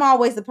me, I'm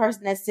always the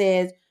person that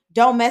says,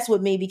 don't mess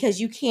with me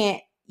because you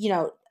can't,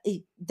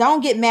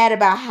 don't get mad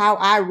about how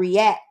I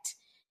react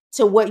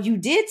to what you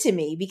did to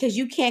me because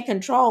you can't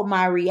control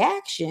my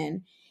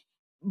reaction.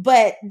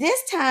 But this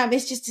time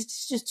it's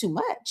just too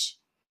much.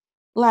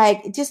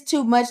 Like, just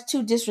too much,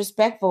 too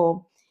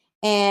disrespectful.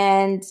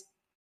 And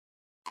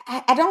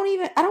I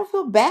don't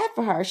feel bad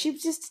for her. She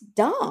was just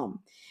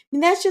dumb. I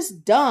mean, that's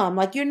just dumb.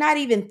 Like, you're not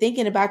even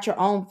thinking about your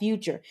own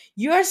future.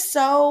 You're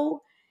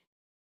so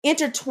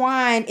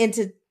intertwined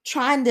into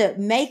trying to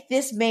make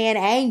this man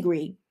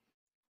angry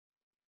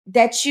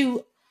that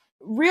you,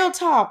 real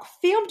talk,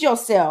 filmed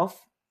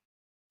yourself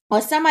or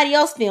somebody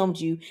else filmed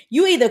you.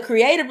 You either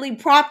creatively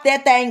propped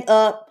that thing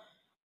up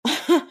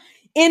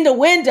in the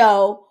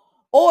window,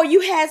 or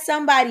you had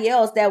somebody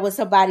else that was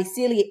somebody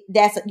silly,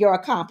 that's your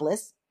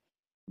accomplice,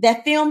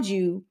 that filmed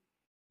you.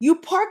 You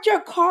parked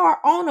your car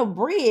on a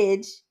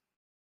bridge.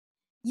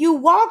 You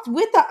walked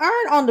with the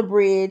urn on the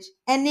bridge,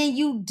 and then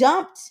you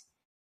dumped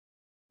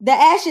the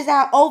ashes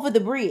out over the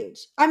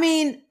bridge. I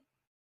mean,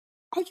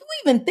 are you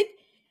even think?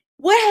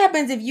 What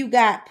happens if you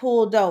got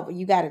pulled over?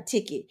 You got a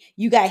ticket.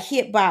 You got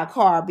hit by a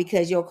car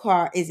because your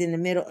car is in the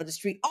middle of the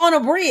street on a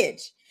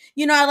bridge.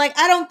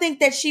 I don't think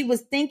that she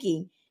was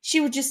thinking. She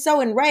was just so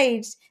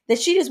enraged that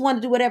she just wanted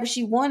to do whatever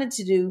she wanted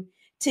to do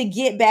to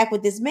get back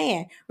with this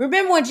man.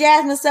 Remember when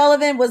Jasmine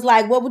Sullivan was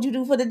like, "What would you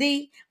do for the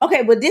D?"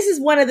 Okay, but this is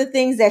one of the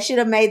things that should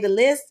have made the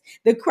list,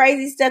 the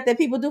crazy stuff that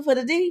people do for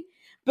the D,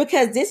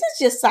 because this is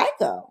just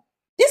psycho.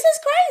 This is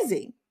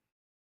crazy.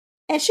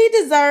 And she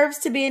deserves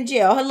to be in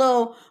jail. Her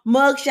little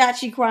mugshot,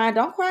 she crying.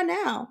 Don't cry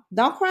now.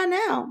 Don't cry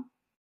now.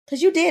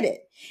 Because you did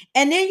it.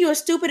 And then you were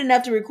stupid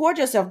enough to record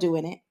yourself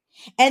doing it.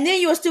 And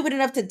then you were stupid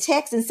enough to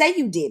text and say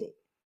you did it.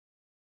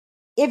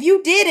 If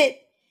you did it,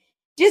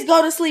 just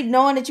go to sleep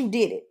knowing that you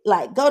did it.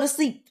 Like, go to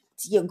sleep.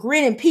 You're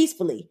grinning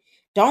peacefully.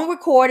 Don't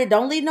record it.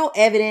 Don't leave no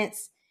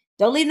evidence.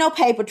 Don't leave no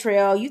paper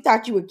trail. You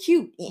thought you were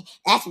cute.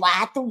 That's why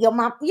I threw your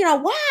mom.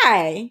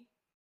 Why?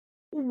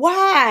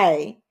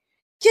 Why?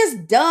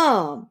 Just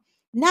dumb.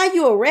 Now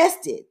you're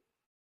arrested.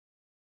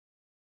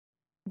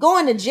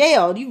 Going to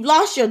jail. You've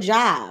lost your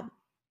job.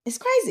 It's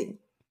crazy.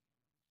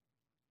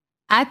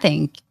 I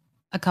think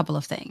a couple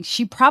of things.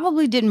 She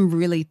probably didn't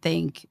really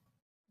think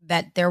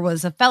that there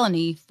was a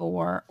felony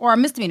or a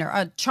misdemeanor,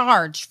 a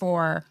charge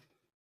for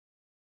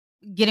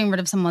getting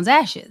rid of someone's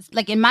ashes.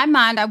 Like, in my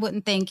mind, I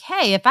wouldn't think,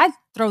 hey, if I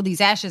throw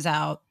these ashes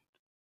out,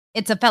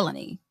 it's a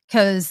felony.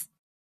 Because,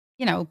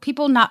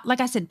 people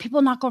like I said,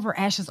 people knock over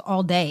ashes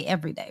all day,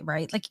 every day,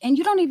 right? Like, and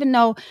you don't even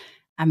know,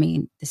 I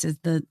mean, this is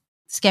the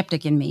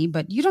skeptic in me,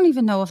 but you don't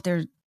even know if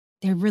they're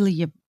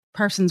really a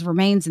person's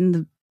remains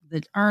in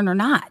the urn or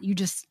not. You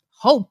just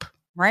hope,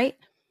 right?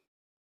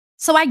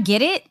 So I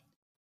get it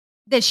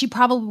that she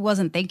probably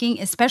wasn't thinking,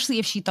 especially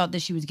if she thought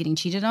that she was getting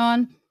cheated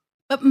on.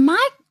 But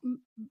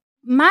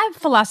my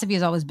philosophy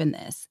has always been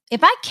this.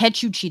 If I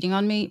catch you cheating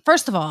on me,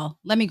 first of all,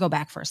 let me go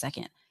back for a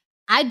second.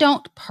 I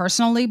don't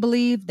personally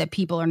believe that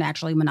people are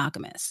naturally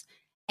monogamous.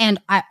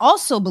 And I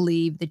also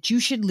believe that you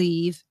should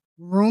leave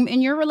room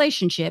in your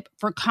relationship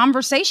for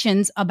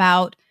conversations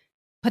about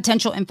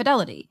potential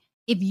infidelity.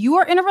 If you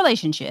are in a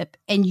relationship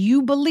and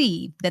you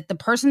believe that the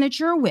person that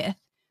you're with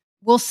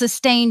will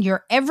sustain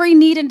your every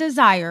need and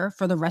desire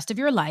for the rest of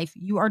your life,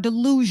 you are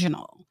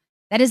delusional.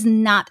 That is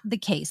not the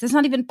case. It's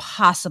not even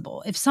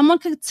possible. If someone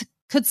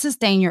could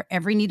sustain your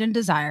every need and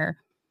desire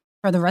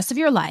for the rest of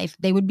your life,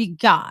 they would be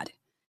God.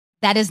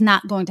 That is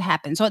not going to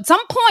happen. So at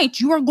some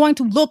point, you are going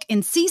to look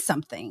and see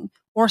something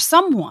or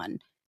someone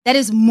that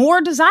is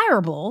more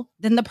desirable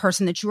than the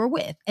person that you are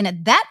with. And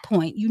at that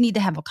point, you need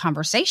to have a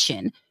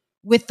conversation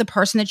with the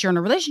person that you're in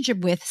a relationship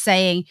with,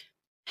 saying,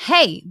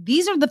 hey,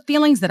 these are the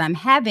feelings that I'm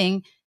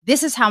having.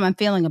 This is how I'm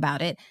feeling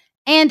about it.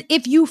 And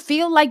if you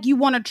feel like you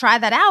want to try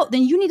that out,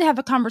 then you need to have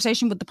a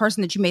conversation with the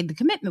person that you made the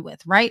commitment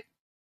with, right?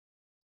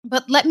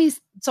 But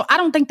so I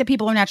don't think that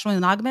people are naturally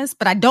monogamous,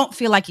 but I don't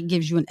feel like it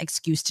gives you an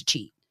excuse to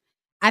cheat.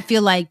 I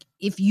feel like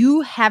if you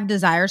have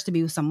desires to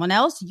be with someone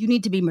else, you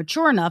need to be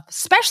mature enough,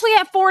 especially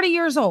at 40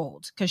 years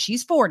old, because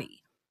she's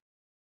 40,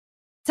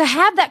 to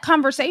have that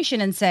conversation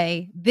and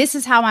say, this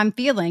is how I'm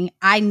feeling.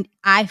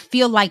 I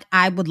feel like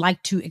I would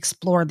like to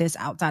explore this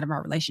outside of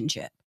our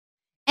relationship.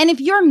 And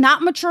if you're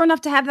not mature enough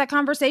to have that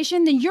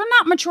conversation, then you're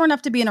not mature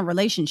enough to be in a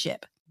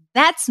relationship.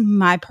 That's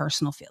my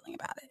personal feeling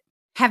about it.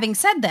 Having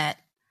said that,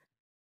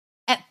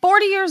 at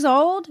 40 years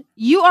old,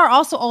 you are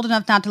also old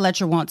enough not to let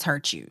your wants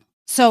hurt you.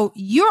 So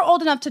you're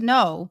old enough to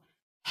know,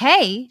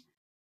 hey,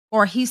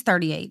 or he's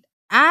 38.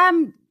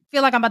 I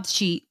feel like I'm about to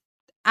cheat.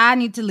 I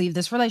need to leave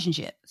this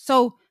relationship.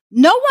 So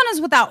no one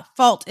is without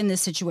fault in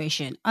this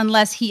situation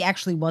unless he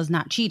actually was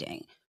not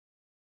cheating.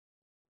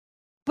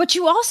 But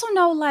you also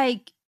know,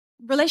 like,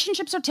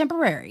 relationships are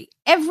temporary.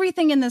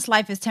 Everything in this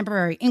life is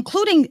temporary,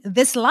 including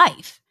this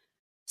life.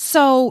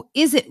 So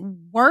is it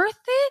worth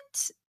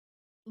it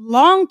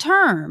long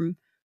term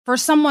for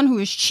someone who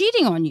is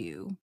cheating on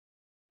you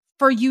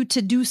for you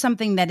to do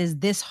something that is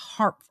this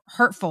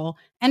hurtful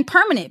and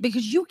permanent?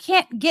 Because you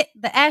can't get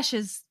the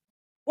ashes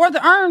or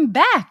the urn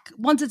back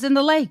once it's in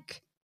the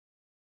lake.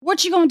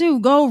 What you gonna do?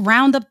 Go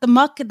round up the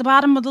muck at the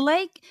bottom of the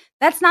lake?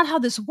 That's not how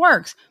this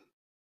works.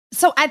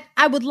 So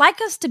I would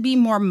like us to be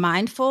more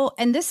mindful,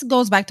 and this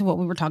goes back to what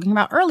we were talking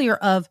about earlier,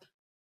 of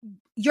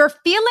your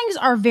feelings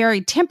are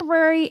very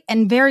temporary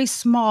and very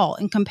small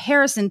in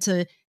comparison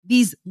to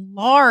these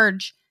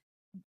large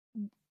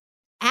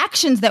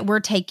actions that we're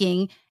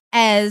taking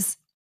as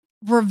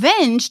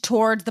revenge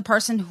towards the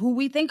person who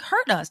we think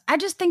hurt us. I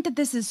just think that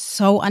this is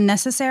so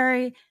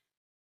unnecessary.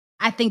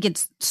 I think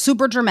it's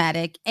super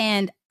dramatic.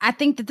 And I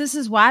think that this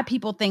is why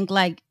people think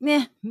like,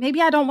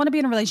 maybe I don't want to be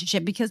in a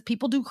relationship, because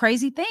people do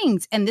crazy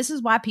things. And this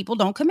is why people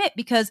don't commit,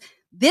 because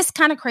this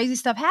kind of crazy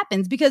stuff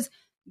happens because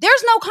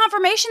there's no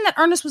confirmation that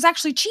Ernest was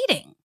actually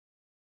cheating.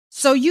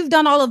 So you've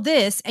done all of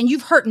this and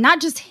you've hurt not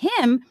just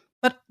him,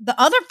 but the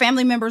other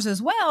family members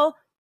as well.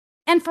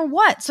 And for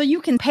what? So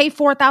you can pay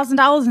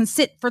 $4,000 and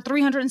sit for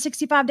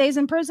 365 days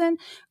in prison?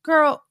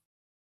 Girl,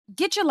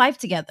 get your life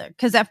together.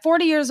 Because at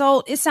 40 years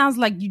old, it sounds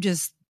like you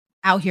just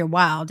out here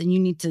wild and you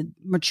need to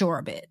mature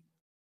a bit.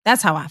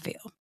 That's how I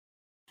feel.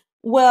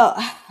 Well,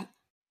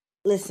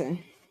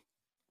 listen,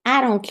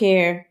 I don't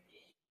care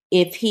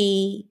if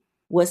he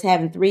was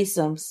having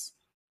threesomes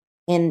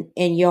in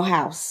your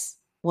house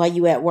while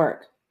you at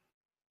work.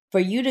 For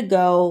you to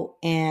go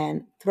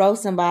and throw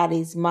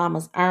somebody's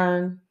mama's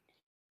urn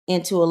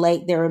into a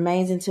lake, their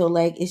remains into a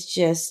lake, it's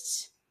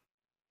just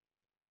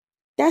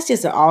that's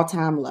just an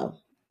all-time low.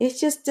 That's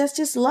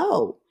just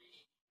low.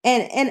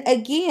 And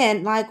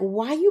again, like,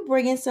 why you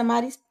bringing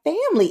somebody's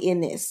family in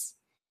this?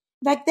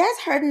 Like, that's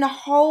hurting the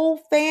whole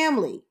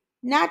family,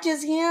 not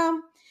just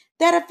him.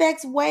 That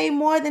affects way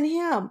more than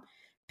him.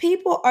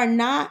 People are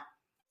not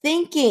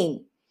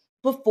thinking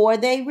before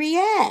they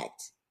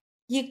react.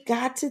 You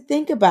got to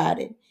think about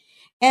it.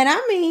 And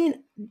I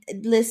mean,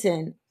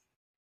 listen,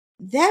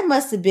 that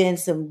must have been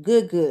some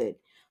good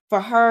for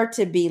her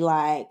to be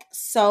like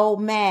so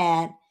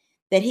mad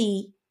that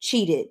he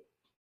cheated,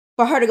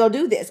 for her to go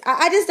do this.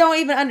 I just don't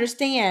even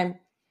understand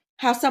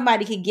how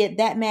somebody could get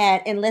that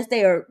mad unless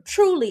they are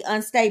truly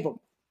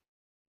unstable.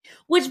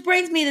 Which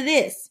brings me to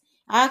this.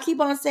 I keep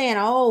on saying,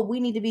 oh, we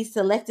need to be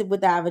selective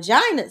with our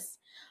vaginas.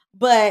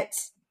 But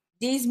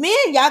these men,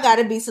 y'all got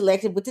to be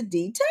selective with the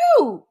D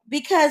too.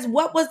 Because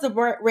what was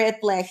the red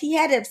flag? He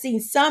had to have seen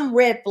some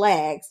red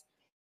flags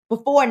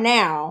before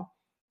now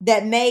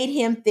that made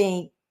him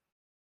think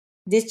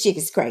this chick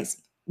is crazy,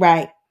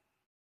 right?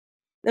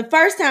 The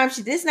first time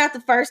this is not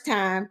the first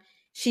time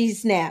she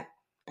snapped.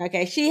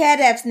 Okay, she had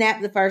to have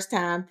snapped the first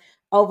time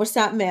over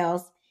something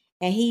else,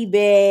 and he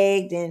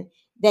begged, and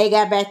they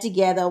got back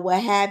together,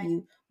 what have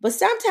you. But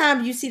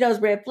sometimes you see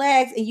those red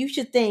flags, and you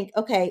should think,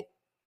 okay,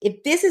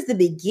 if this is the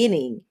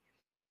beginning,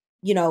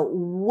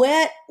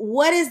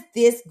 what is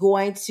this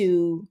going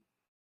to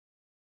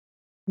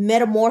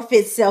metamorph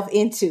itself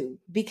into?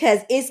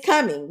 Because it's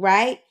coming,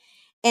 right?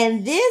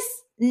 And this,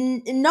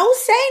 no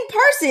sane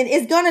person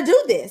is going to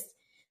do this.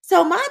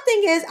 So my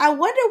thing is, I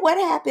wonder what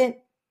happened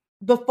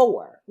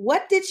before.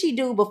 What did she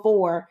do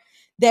before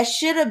that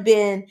should have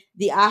been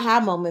the aha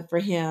moment for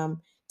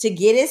him to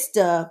get his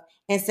stuff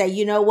and say,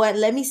 you know what,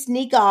 let me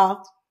sneak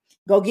off,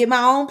 go get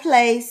my own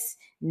place,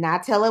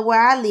 not tell her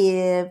where I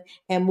live,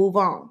 and move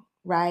on,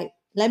 right?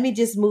 Let me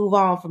just move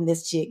on from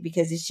this chick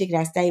because this chick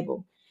not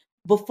stable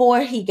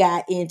before he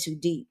got in too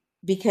deep,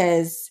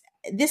 because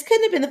this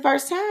couldn't have been the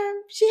first time.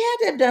 She had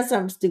to have done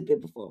something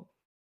stupid before.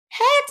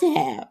 Had to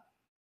have.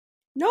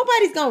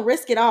 Nobody's going to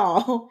risk it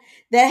all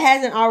that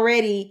hasn't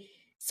already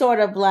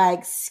sort of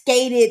like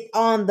skated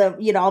on the,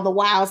 on the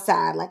wild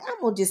side. Like, I'm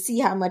going to just see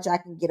how much I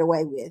can get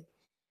away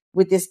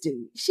with this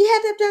dude. She had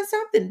to have done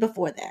something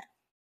before that.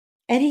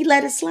 And he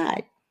let it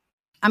slide.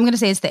 I'm going to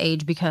say it's the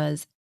age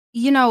because,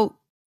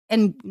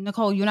 and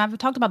Nicole, you and I have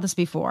talked about this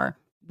before.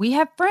 We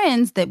have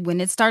friends that when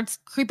it starts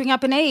creeping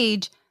up in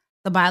age,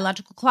 the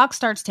biological clock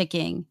starts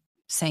ticking.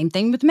 Same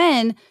thing with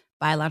men.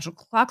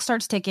 Biological clock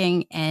starts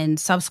ticking, and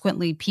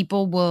subsequently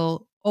people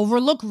will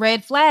overlook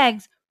red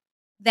flags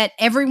that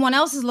everyone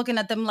else is looking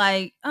at them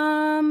like,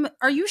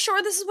 are you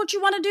sure this is what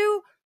you want to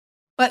do?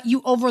 But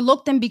you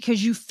overlook them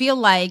because you feel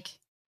like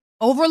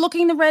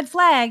overlooking the red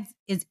flags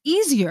is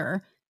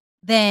easier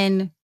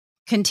than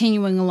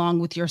continuing along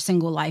with your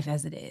single life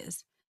as it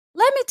is.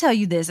 Let me tell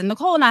you this, and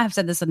Nicole and I have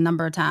said this a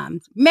number of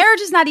times.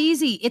 Marriage is not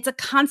easy. It's a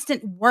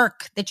constant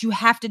work that you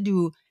have to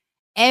do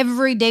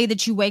every day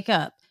that you wake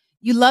up.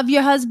 You love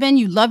your husband,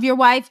 you love your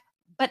wife,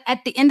 but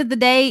at the end of the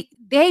day,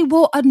 they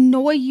will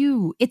annoy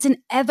you. It's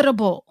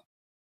inevitable.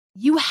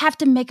 You have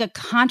to make a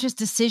conscious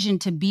decision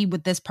to be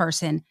with this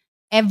person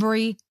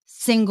every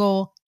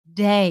single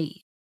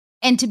day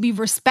and to be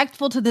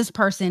respectful to this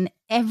person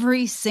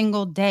every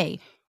single day.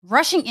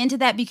 Rushing into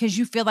that because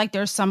you feel like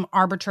there's some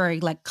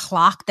arbitrary like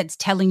clock that's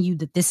telling you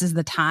that this is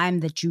the time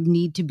that you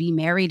need to be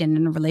married and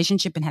in a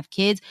relationship and have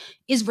kids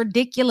is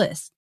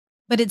ridiculous.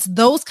 But it's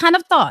those kind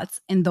of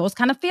thoughts and those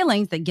kind of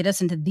feelings that get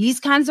us into these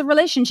kinds of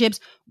relationships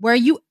where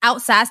you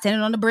outside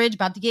standing on the bridge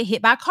about to get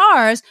hit by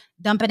cars,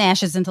 dumping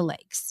ashes into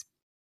lakes.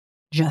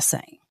 Just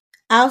saying.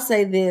 I'll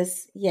say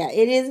this. Yeah,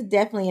 it is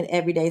definitely an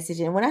everyday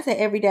situation. When I say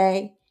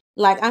everyday,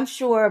 like, I'm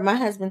sure my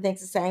husband thinks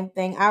the same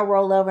thing. I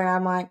roll over and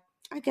I'm like,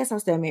 I guess I'm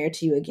still married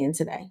to you again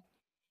today.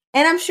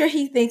 And I'm sure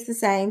he thinks the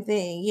same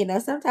thing.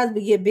 Sometimes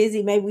we get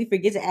busy. Maybe we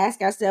forget to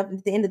ask ourselves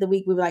at the end of the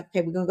week. We're like,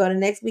 okay, we're going to go to the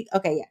next week.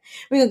 Okay, yeah,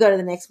 we're going to go to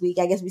the next week.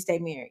 I guess we stay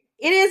married.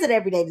 It is an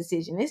everyday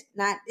decision. It's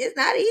not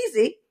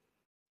easy.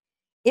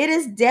 It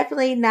is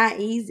definitely not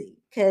easy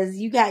because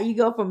you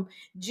go from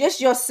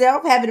just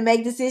yourself having to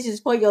make decisions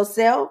for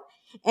yourself.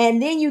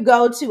 And then you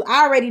go to,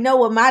 I already know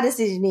what my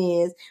decision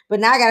is, but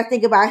now I got to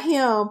think about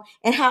him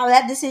and how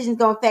that decision is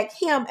going to affect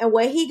him and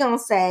what he going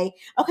to say.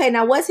 Okay,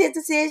 now what's his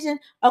decision?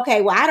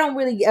 Okay, well, I don't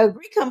really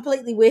agree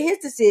completely with his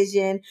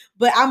decision,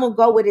 but I'm going to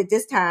go with it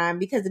this time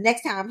because the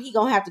next time he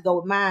going to have to go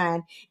with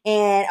mine.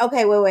 And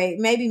okay, wait,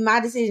 maybe my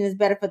decision is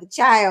better for the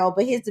child,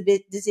 but his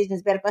decision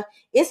is better for,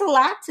 it's a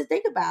lot to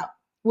think about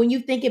when you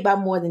think about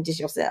more than just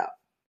yourself.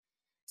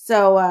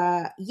 So,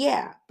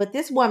 yeah, but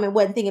this woman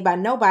wasn't thinking about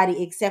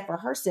nobody except for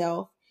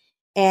herself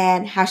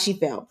and how she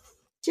felt.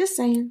 Just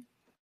saying.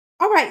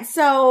 All right.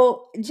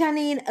 So,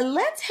 Janine,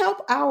 let's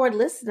help our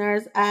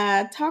listeners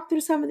talk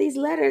through some of these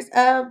letters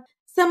of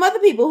some other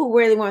people who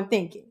really weren't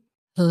thinking.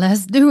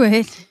 Let's do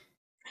it.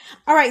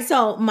 All right,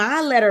 so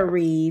my letter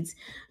reads,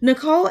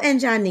 Nicole and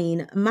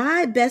Janine,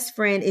 my best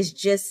friend is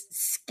just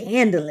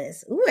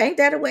scandalous. Ooh, ain't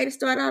that a way to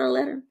start out a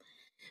letter?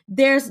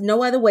 There's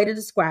no other way to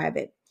describe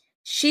it.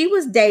 She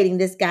was dating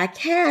this guy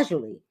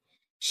casually.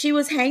 She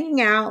was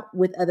hanging out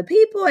with other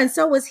people, and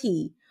so was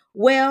he.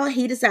 Well,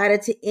 he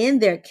decided to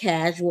end their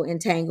casual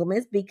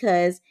entanglements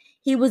because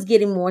he was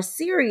getting more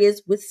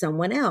serious with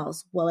someone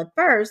else. Well, at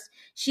first,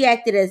 she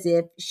acted as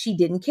if she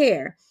didn't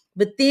care,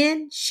 but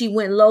then she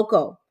went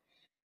loco.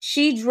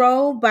 She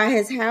drove by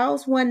his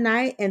house one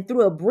night and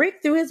threw a brick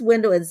through his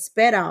window and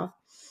sped off.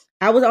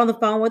 I was on the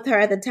phone with her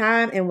at the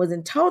time and was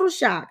in total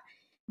shock.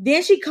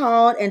 Then she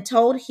called and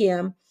told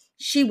him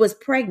she was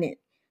pregnant.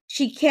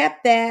 She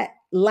kept that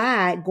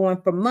lie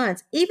going for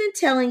months, even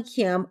telling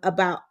him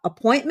about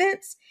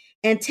appointments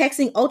and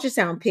texting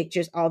ultrasound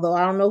pictures, although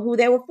I don't know who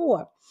they were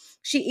for.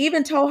 She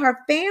even told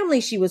her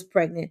family she was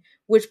pregnant,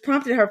 which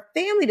prompted her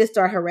family to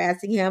start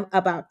harassing him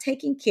about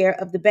taking care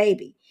of the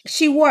baby.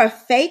 She wore a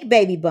fake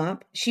baby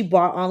bump she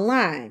bought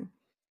online.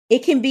 It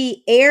can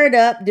be aired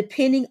up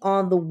depending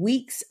on the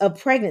weeks of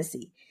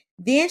pregnancy.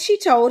 Then she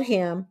told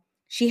him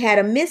she had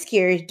a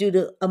miscarriage due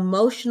to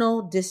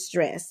emotional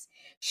distress.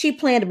 She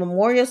planned a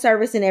memorial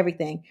service and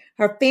everything.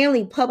 Her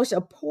family published a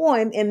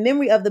poem in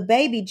memory of the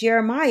baby,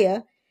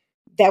 Jeremiah,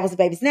 that was the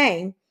baby's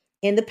name,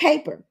 in the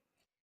paper.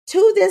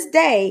 To this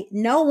day,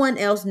 no one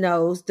else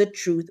knows the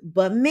truth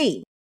but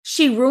me.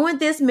 She ruined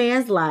this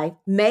man's life,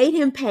 made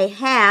him pay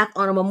half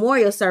on a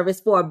memorial service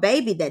for a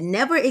baby that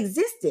never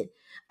existed.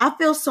 I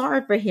feel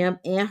sorry for him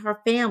and her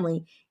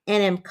family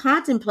and am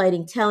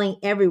contemplating telling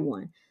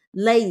everyone.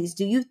 Ladies,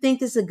 do you think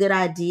this is a good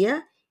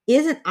idea?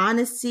 Isn't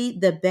honesty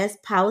the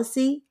best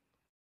policy?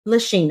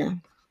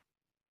 Lashina.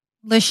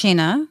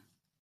 Lashina,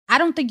 I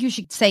don't think you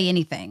should say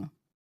anything.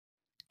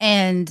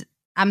 And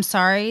I'm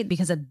sorry,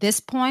 because at this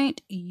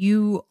point,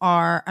 you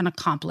are an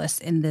accomplice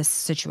in this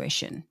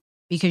situation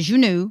because you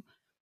knew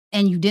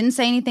and you didn't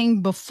say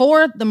anything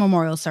before the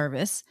memorial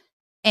service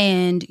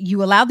and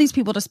you allowed these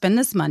people to spend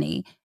this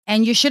money.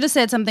 And you should have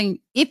said something.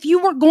 If you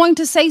were going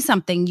to say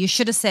something, you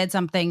should have said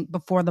something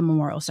before the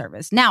memorial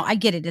service. Now, I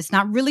get it. It's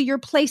not really your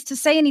place to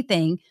say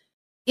anything.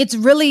 It's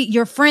really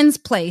your friend's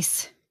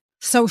place.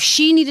 So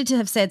she needed to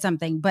have said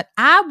something. But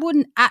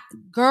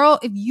girl,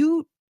 if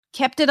you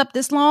kept it up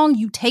this long,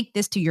 you take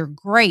this to your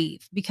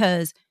grave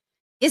because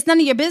it's none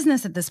of your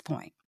business at this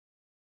point.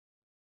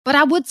 But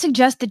I would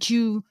suggest that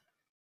you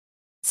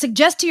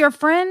suggest to your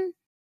friend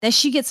that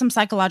she gets some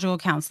psychological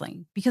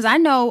counseling because I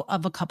know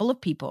of a couple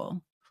of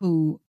people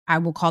who I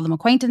will call them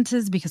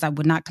acquaintances because I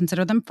would not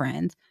consider them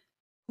friends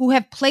who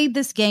have played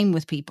this game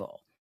with people.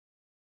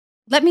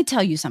 Let me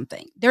tell you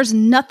something. There's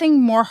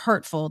nothing more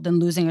hurtful than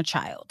losing a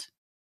child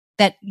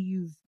that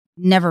you've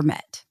never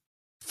met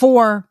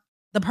for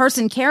the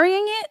person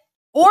carrying it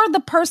or the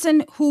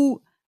person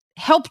who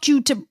helped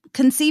you to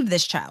conceive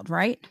this child,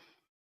 right?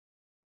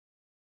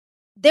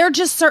 There are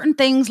just certain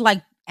things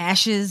like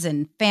ashes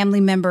and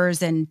family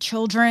members and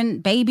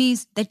children,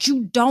 babies that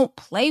you don't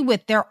play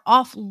with. They're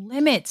off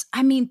limits.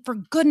 I mean, for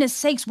goodness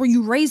sakes, were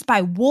you raised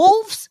by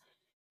wolves?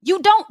 You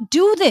don't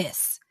do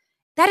this.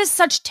 That is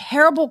such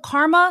terrible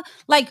karma.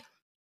 Like,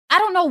 I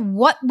don't know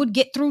what would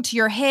get through to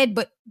your head,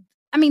 but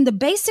I mean, the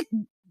basic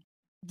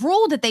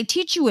rule that they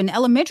teach you in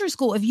elementary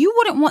school, if you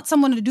wouldn't want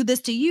someone to do this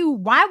to you,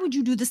 why would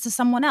you do this to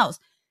someone else?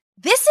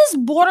 This is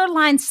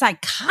borderline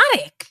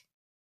psychotic.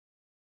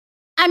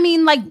 I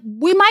mean, like,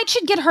 we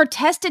should get her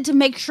tested to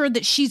make sure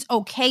that she's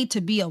okay to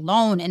be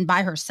alone and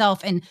by herself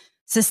and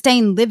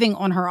sustain living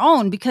on her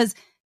own because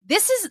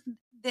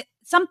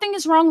something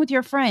is wrong with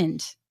your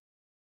friend.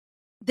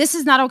 This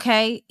is not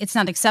okay. It's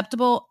not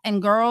acceptable.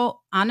 And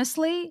girl,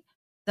 honestly,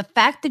 the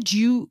fact that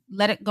you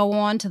let it go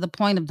on to the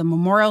point of the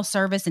memorial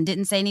service and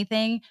didn't say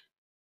anything,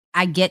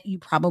 I get you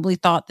probably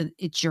thought that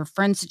it's your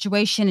friend's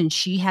situation and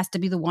she has to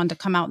be the one to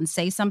come out and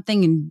say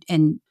something.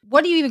 And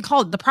what do you even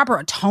call it? The proper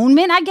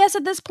atonement, I guess,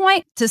 at this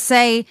point to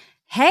say,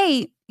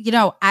 hey,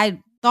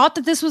 I thought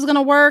that this was going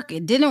to work.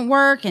 It didn't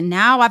work. And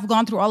now I've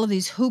gone through all of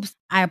these hoops.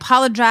 I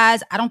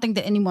apologize. I don't think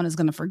that anyone is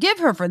going to forgive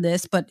her for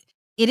this, but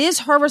it is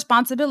her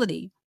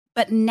responsibility.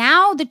 But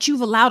now that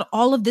you've allowed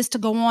all of this to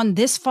go on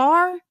this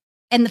far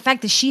and the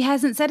fact that she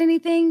hasn't said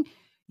anything,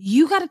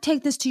 you got to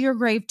take this to your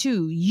grave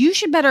too. You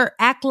should better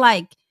act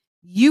like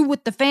you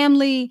with the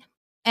family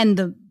and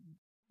the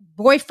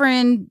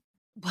boyfriend,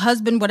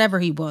 husband, whatever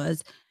he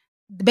was,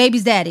 the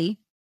baby's daddy.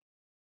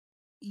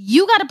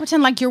 You got to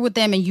pretend like you're with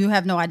them and you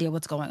have no idea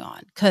what's going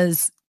on.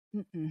 Because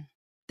I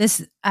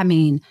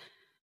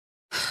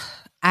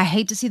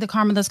hate to see the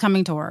karma that's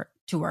coming to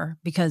her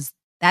because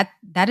that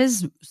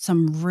is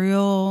some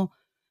real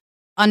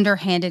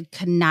underhanded,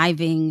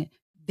 conniving,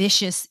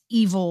 vicious,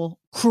 evil,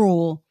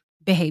 cruel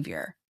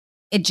behavior.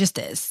 It just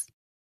is.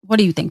 What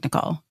do you think,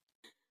 Nicole?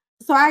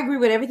 So I agree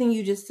with everything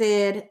you just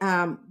said.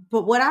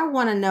 But what I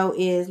want to know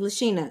is,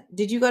 Lashina,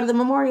 did you go to the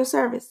memorial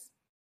service?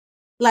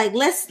 Like,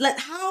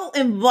 how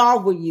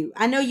involved were you?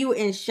 I know you were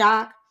in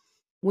shock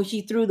when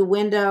she threw the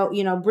window,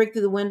 brick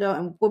through the window.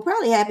 And what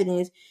probably happened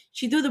is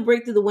she threw the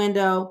brick through the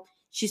window.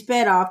 She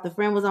sped off. The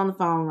friend was on the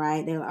phone,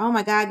 right? They're like, oh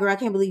my God, girl, I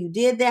can't believe you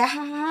did that. Ha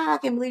ha ha. I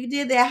can't believe you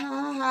did that. Ha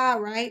ha ha.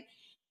 Right.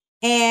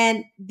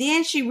 And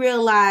then she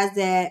realized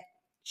that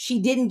she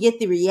didn't get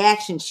the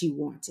reaction she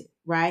wanted,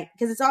 right?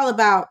 Because it's all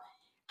about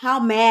how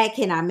mad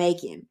can I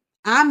make him?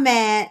 I'm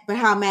mad, but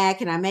how mad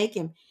can I make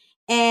him?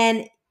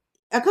 And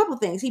a couple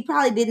things. He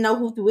probably didn't know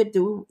who threw it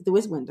through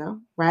his window,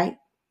 right?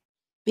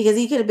 Because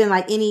he could have been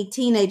like any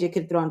teenager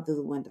could have thrown it through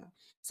the window.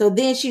 So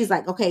then she was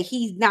like, okay,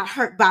 he's not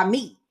hurt by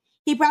me.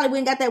 He probably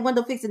went and got that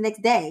window fixed the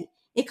next day.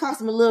 It cost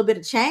him a little bit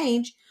of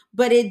change,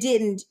 but it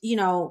didn't,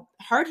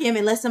 hurt him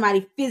unless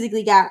somebody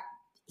physically got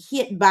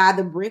hit by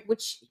the brick,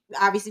 which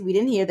obviously we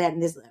didn't hear that in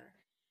this letter.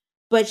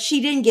 But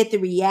she didn't get the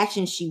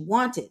reaction she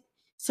wanted.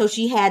 So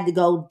she had to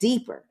go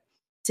deeper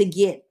to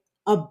get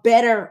a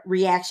better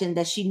reaction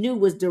that she knew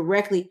was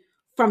directly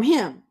from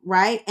him,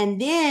 right? And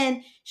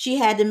then she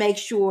had to make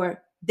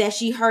sure that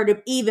she heard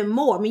him even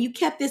more. I mean, you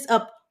kept this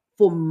up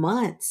for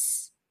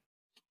months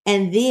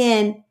and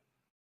then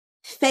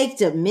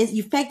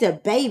you faked a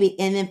baby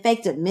and then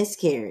faked a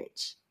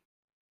miscarriage.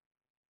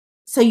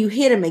 So you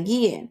hit him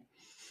again.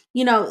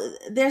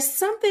 There's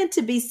something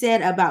to be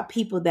said about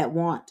people that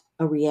want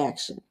a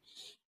reaction.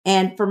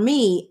 And for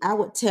me, I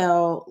would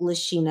tell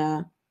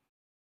Lashina,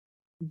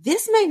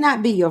 this may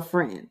not be your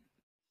friend.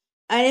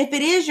 And if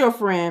it is your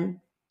friend,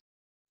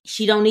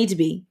 she don't need to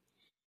be.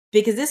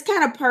 Because this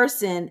kind of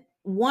person,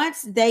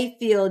 once they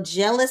feel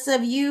jealous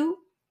of you,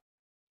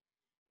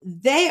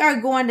 they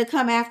are going to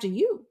come after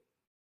you.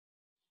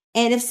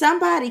 And if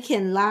somebody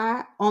can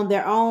lie on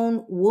their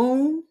own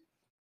womb,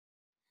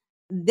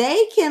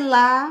 they can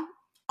lie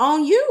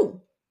on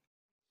you.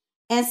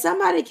 And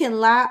somebody can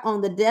lie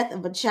on the death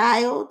of a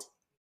child,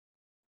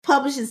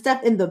 publishing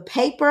stuff in the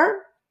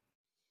paper,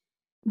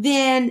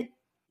 then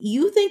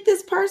you think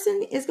this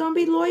person is going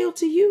to be loyal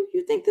to you?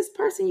 You think this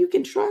person you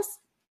can trust?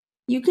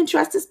 You can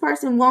trust this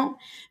person won't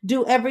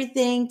do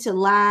everything to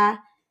lie,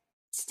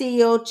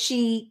 steal,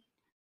 cheat,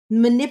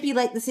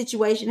 manipulate the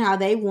situation how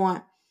they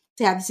want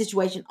to have the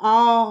situation,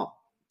 all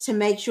to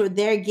make sure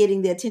they're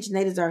getting the attention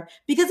they deserve.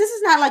 Because this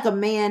is not like a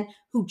man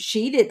who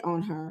cheated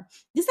on her.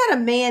 This is not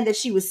a man that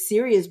she was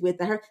serious with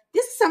her.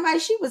 This is somebody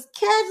she was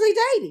casually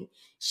dating.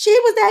 She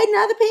was dating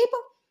other people.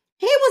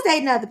 He was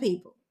dating other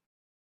people.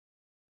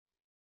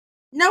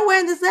 Nowhere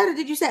in this letter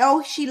did you say,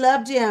 oh, she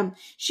loved him.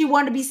 She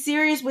wanted to be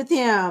serious with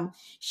him.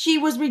 She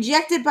was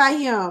rejected by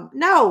him.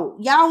 No,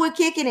 y'all were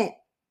kicking it.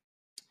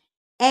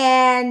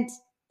 And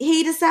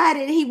he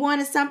decided he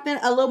wanted something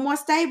a little more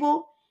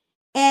stable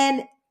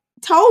and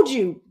told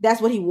you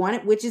that's what he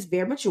wanted, which is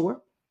very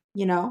mature.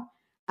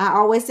 I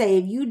always say,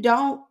 if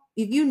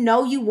you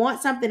know you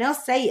want something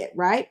else, say it,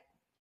 right?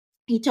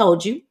 He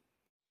told you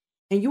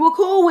and you were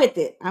cool with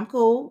it. I'm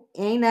cool.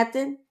 Ain't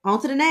nothing. On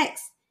to the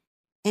next.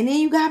 And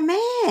then you got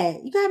mad.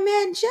 You got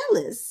mad and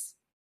jealous.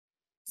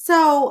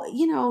 So,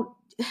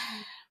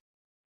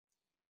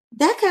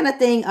 that kind of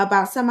thing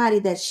about somebody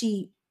that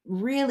she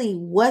really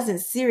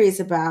wasn't serious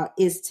about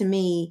is, to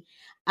me,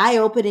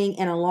 eye-opening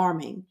and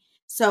alarming.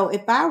 So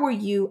if I were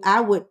you,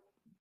 I would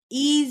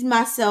ease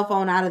myself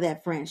on out of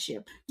that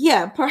friendship.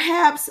 Yeah,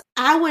 perhaps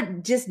I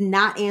would just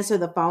not answer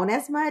the phone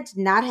as much,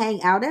 not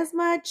hang out as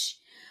much,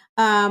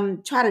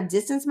 try to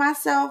distance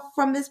myself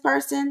from this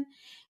person.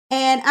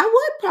 And I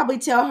would probably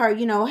tell her,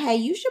 hey,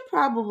 you should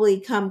probably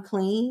come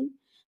clean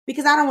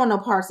because I don't want no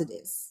parts of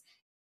this.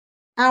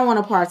 I don't want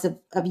no parts of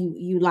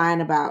you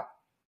lying about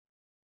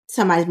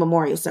somebody's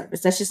memorial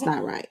service. That's just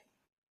not right.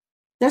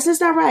 That's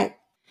just not right.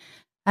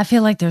 I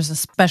feel like there's a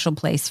special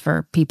place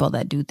for people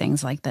that do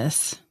things like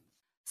this.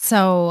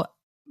 So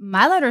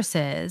my letter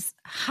says,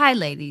 hi,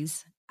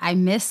 ladies. I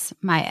miss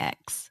my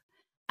ex.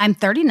 I'm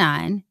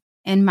 39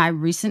 and my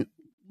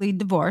recently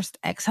divorced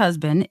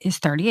ex-husband is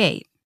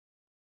 38.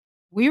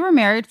 We were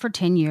married for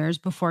 10 years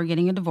before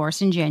getting a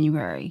divorce in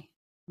January.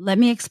 Let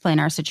me explain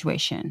our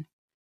situation.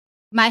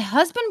 My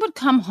husband would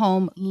come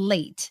home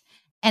late,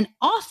 and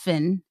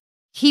often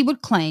he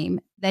would claim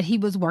that he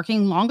was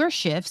working longer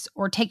shifts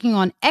or taking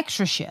on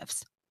extra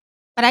shifts.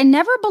 But I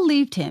never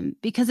believed him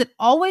because it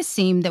always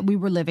seemed that we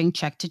were living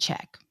check to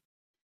check.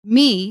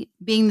 Me,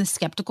 being the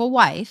skeptical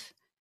wife,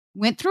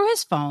 went through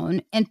his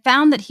phone and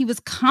found that he was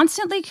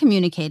constantly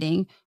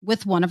communicating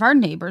with one of our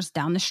neighbors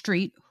down the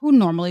street who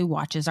normally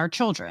watches our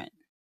children.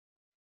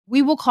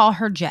 We will call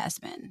her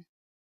Jasmine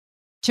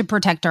to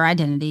protect our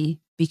identity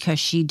because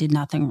she did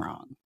nothing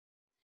wrong.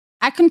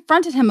 I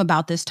confronted him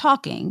about this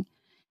talking,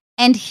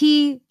 and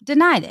he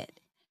denied it.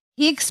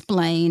 He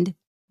explained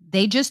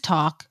they just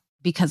talk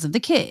because of the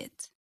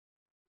kids.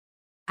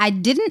 I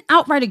didn't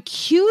outright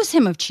accuse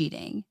him of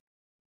cheating,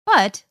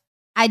 but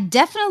I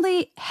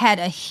definitely had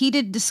a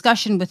heated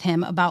discussion with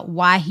him about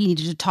why he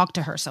needed to talk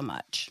to her so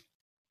much.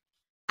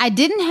 I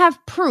didn't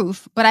have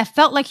proof, but I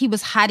felt like he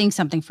was hiding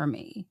something from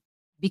me.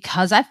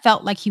 Because I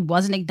felt like he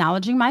wasn't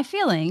acknowledging my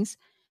feelings,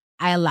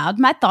 I allowed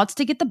my thoughts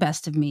to get the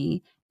best of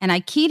me, and I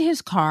keyed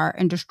his car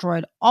and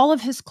destroyed all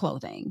of his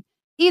clothing,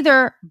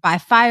 either by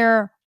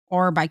fire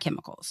or by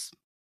chemicals.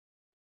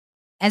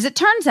 As it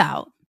turns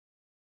out,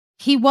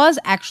 he was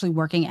actually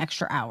working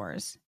extra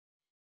hours.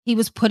 He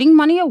was putting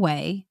money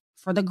away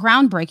for the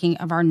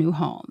groundbreaking of our new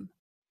home.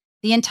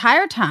 The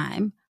entire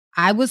time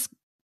I was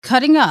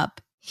cutting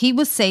up, he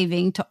was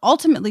saving to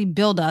ultimately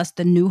build us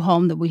the new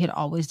home that we had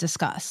always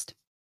discussed.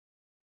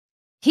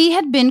 He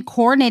had been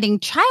coordinating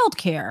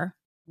childcare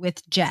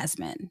with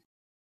Jasmine.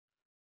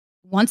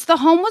 Once the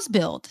home was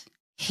built,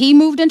 he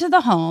moved into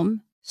the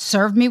home,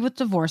 served me with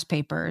divorce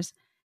papers,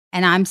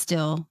 and I'm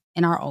still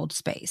in our old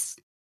space.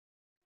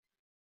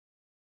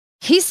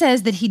 He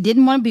says that he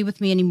didn't want to be with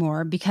me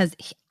anymore because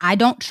I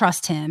don't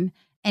trust him,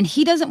 and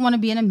he doesn't want to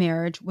be in a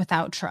marriage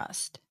without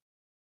trust.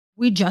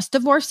 We just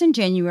divorced in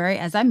January,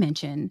 as I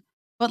mentioned,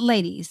 but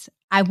ladies,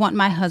 I want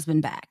my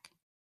husband back.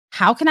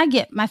 How can I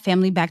get my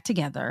family back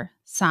together?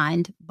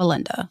 Signed,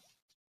 Belinda.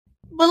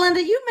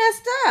 Belinda, you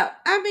messed up.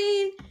 I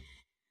mean,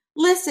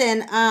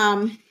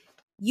 listen,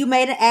 you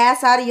made an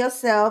ass out of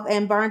yourself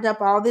and burned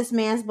up all this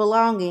man's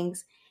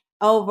belongings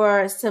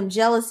over some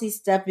jealousy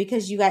stuff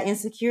because you got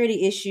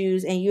insecurity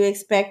issues, and you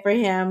expect for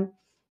him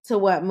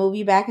to move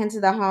you back into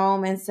the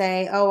home and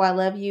say, "Oh, I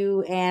love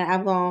you and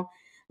I'm going to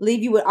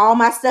leave you with all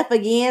my stuff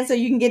again so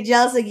you can get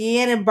jealous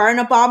again and burn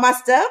up all my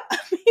stuff." I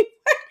mean,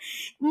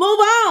 move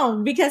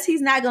on, because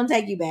he's not going to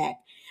take you back.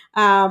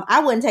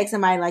 I wouldn't take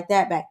somebody like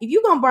that back. If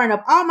you're going to burn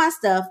up all my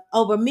stuff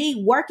over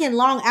me working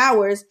long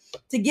hours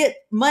to get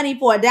money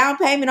for a down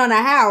payment on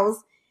a house,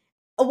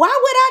 why would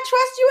I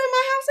trust you in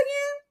my house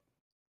again?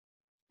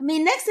 I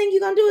mean, next thing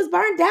you're going to do is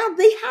burn down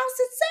the house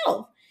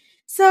itself.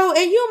 So,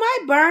 and you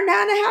might burn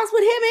down the house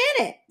with him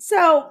in it.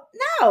 So,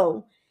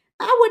 no,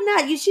 I would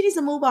not. She needs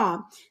to move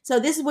on. So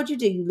this is what you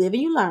do. You live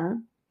and you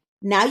learn.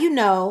 Now you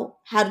know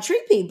how to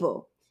treat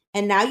people.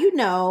 And now you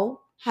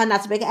know how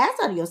not to make an ass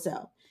out of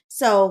yourself.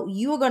 So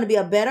you are going to be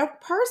a better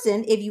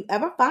person if you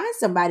ever find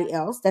somebody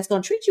else that's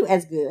going to treat you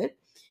as good.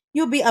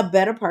 You'll be a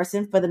better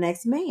person for the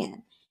next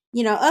man.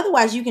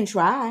 Otherwise you can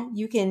try.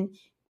 You can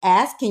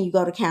ask, can you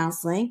go to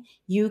counseling?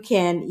 You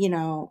can,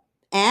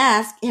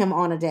 ask him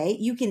on a date.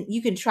 You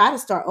can try to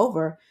start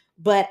over,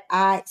 but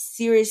I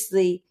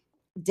seriously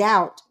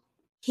doubt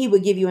he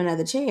would give you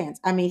another chance.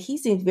 I mean, he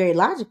seems very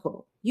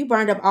logical. You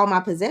burned up all my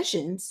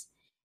possessions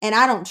and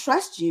I don't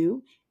trust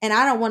you, and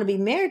I don't want to be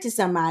married to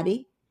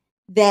somebody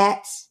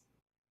that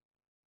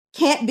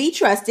can't be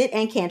trusted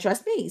and can't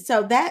trust me.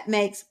 So that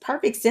makes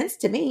perfect sense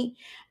to me.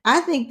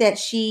 I think that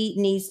she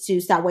needs to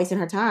stop wasting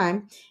her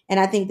time. And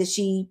I think that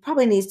she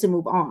probably needs to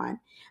move on,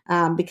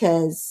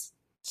 because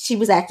she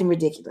was acting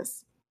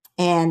ridiculous.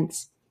 And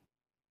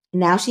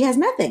now she has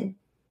nothing.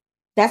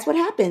 That's what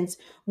happens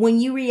when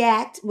you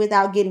react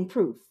without getting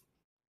proof.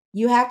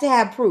 You have to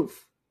have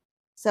proof.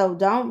 So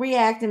don't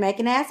react and make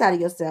an ass out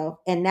of yourself.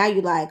 And now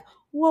you're like,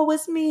 woe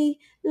is me.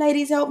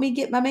 Ladies, help me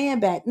get my man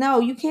back. No,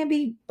 you can't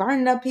be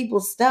burning up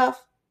people's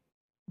stuff.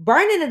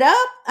 Burning it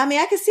up? I mean,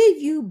 I can see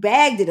if you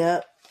bagged it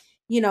up,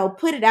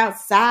 put it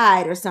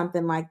outside or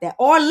something like that,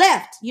 or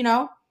left,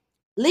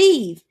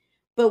 leave.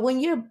 But when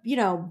you're,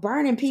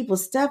 burning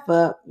people's stuff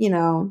up,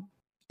 and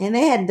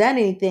they hadn't done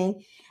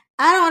anything,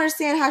 I don't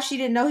understand how she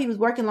didn't know he was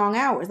working long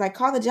hours. Like,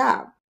 call the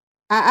job.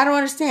 I don't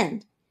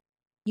understand.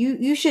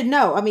 You should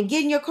know. I mean,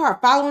 get in your car,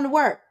 follow him to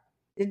work.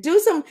 Do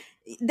some,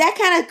 that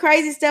kind of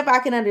crazy stuff I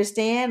can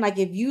understand. Like,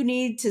 if you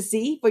need to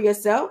see for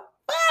yourself,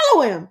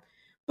 follow him.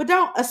 But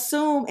don't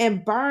assume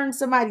and burn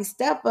somebody's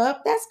stuff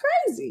up. That's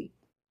crazy.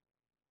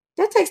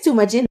 That takes too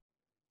much energy.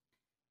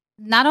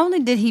 Not only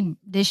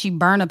did she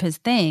burn up his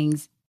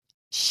things,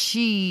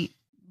 she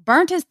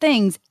burnt his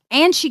things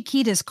and she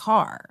keyed his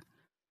car.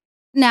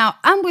 Now,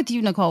 I'm with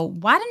you, Nicole.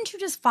 Why didn't you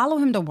just follow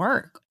him to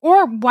work?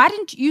 Or why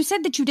didn't you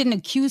said that you didn't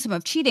accuse him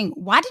of cheating?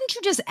 Why didn't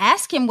you just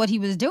ask him what he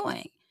was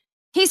doing?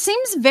 He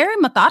seems very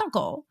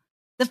methodical.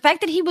 The fact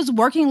that he was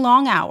working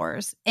long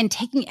hours and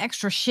taking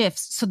extra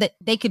shifts so that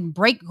they could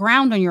break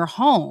ground on your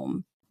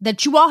home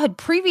that you all had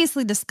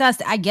previously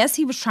discussed, I guess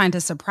he was trying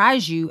to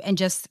surprise you and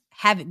just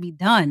have it be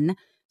done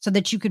so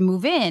that you could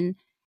move in.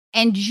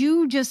 And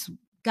you just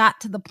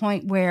got to the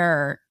point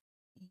where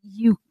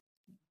you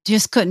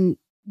just couldn't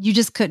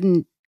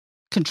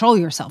control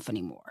yourself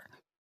anymore,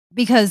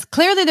 because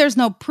clearly there's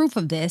no proof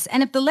of this.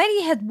 And if the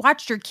lady had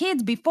watched your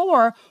kids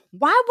before,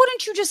 why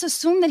wouldn't you just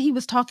assume that he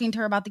was talking to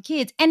her about the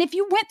kids? And if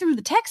you went through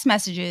the text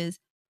messages,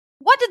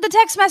 what did the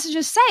text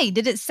messages say?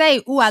 Did it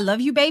say, "Ooh, I love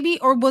you, baby"?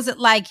 Or was it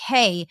like,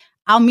 "Hey,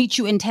 I'll meet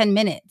you in 10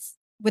 minutes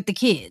with the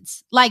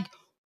kids"? Like,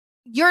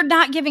 you're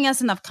not giving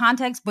us enough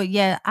context. But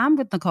yeah, I'm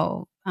with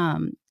Nicole.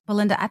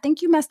 Belinda, I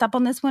think you messed up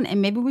on this one,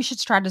 and maybe we should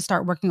try to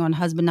start working on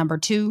husband number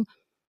 2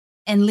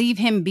 and leave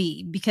him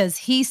be, because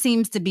he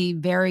seems to be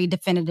very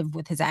definitive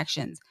with his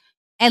actions.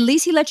 At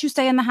least he let you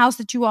stay in the house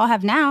that you all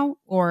have now,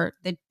 or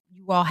that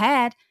you all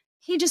had.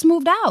 He just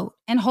moved out,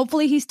 and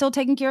hopefully he's still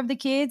taking care of the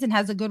kids and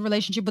has a good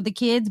relationship with the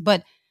kids.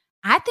 But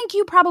I think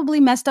you probably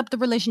messed up the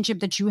relationship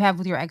that you have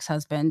with your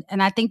ex-husband,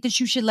 and I think that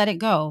you should let it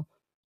go.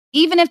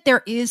 Even if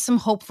there is some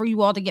hope for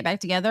you all to get back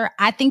together,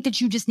 I think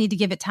that you just need to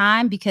give it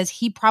time, because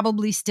he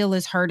probably still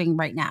is hurting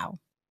right now.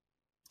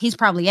 He's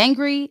probably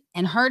angry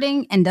and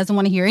hurting and doesn't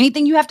want to hear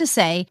anything you have to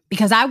say,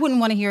 because I wouldn't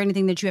want to hear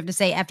anything that you have to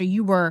say after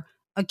you were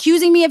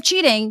accusing me of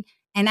cheating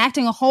and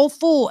acting a whole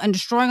fool and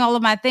destroying all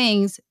of my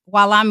things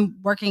while I'm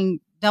working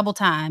double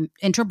time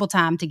and triple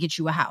time to get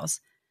you a house.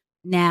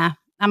 Nah,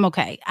 I'm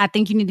okay. I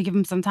think you need to give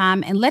him some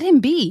time and let him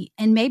be.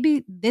 And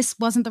maybe this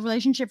wasn't the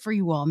relationship for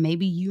you all.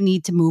 Maybe you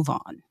need to move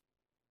on.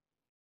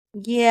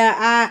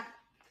 Yeah,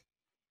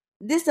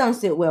 this don't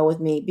sit well with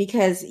me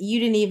because you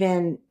didn't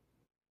even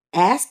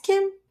ask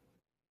him.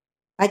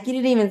 Like you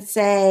didn't even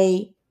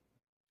say,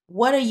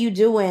 what are you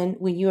doing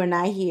when you are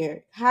not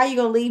here? How are you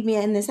gonna leave me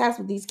in this house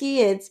with these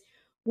kids?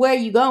 Where are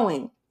you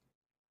going?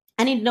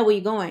 I need to know where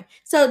you're going.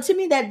 So to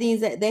me, that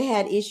means that they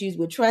had issues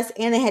with trust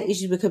and they had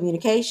issues with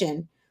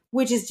communication,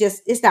 which is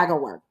just, it's not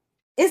gonna work.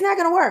 It's not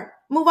gonna work.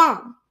 Move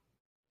on.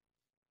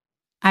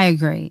 I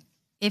agree.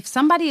 If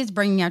somebody is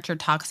bringing out your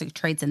toxic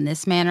traits in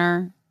this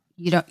manner,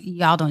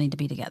 y'all don't need to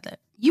be together.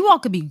 You all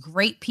could be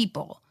great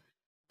people,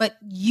 but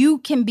you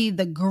can be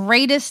the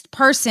greatest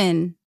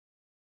person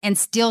and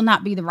still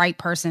not be the right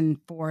person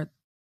for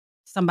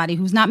somebody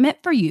who's not meant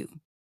for you.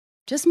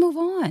 Just move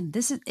on.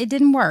 It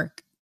didn't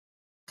work.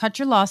 Cut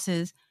your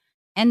losses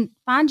and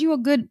find you a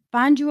good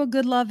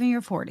love in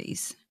your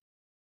 40s.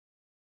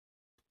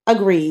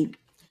 Agreed.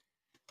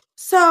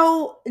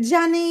 So,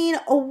 Janine,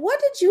 what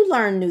did you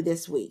learn new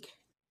this week?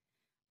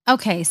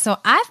 Okay, so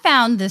I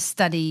found this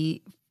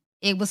study.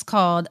 It was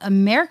called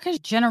America's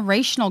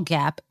Generational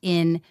Gap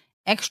in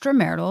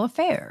Extramarital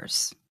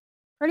Affairs.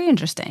 Pretty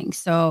interesting.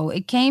 So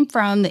it came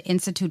from the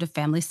Institute of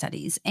Family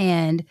Studies,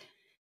 and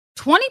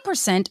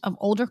 20% of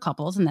older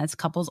couples, and that's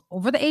couples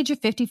over the age of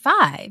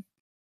 55,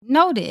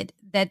 noted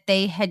that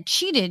they had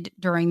cheated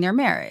during their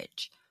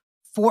marriage.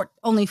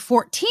 Only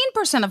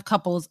 14% of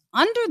couples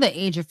under the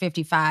age of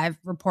 55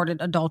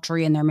 reported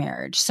adultery in their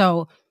marriage.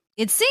 So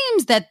it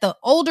seems that the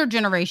older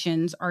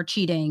generations are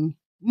cheating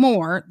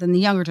more than the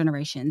younger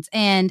generations.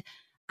 And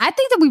I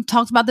think that we've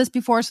talked about this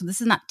before, so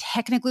this is not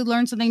technically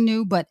learn something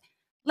new, but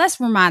let's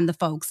remind the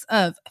folks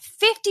of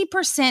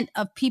 50%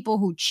 of people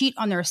who cheat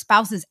on their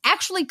spouses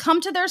actually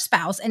come to their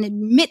spouse and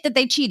admit that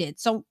they cheated.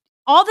 So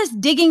all this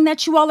digging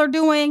that you all are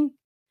doing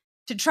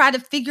to try to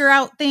figure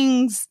out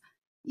things,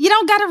 you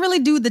don't got to really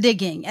do the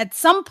digging. At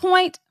some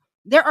point,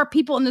 there are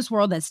people in this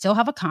world that still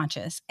have a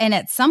conscience. And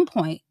at some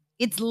point,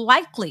 it's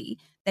likely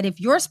that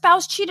if your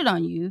spouse cheated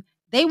on you,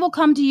 they will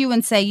come to you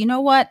and say, you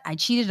know what? I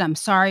cheated. I'm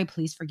sorry.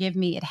 Please forgive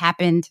me. It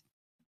happened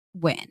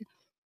when.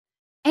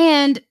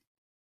 And,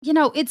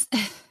 it's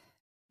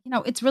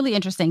it's really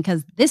interesting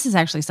because this is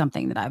actually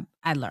something that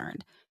I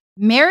learned.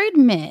 Married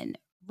men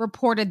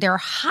reported their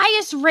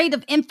highest rate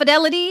of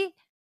infidelity.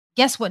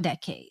 Guess what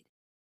decade?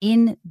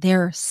 In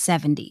their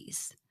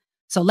 70s.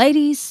 So,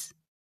 ladies,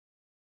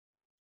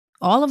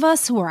 all of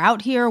us who are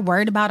out here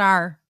worried about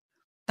our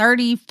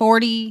 30,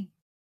 40,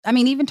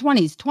 even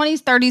 20s,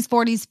 30s,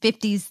 40s,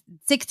 50s,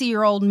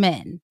 60-year-old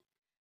men,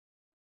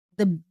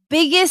 the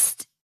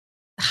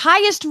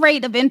highest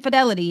rate of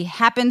infidelity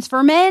happens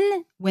for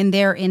men when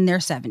they're in their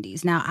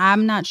 70s. Now,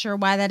 I'm not sure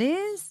why that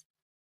is,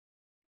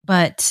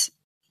 but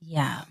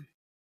yeah.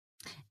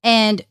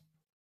 And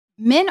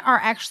men are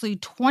actually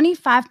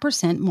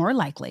 25% more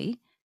likely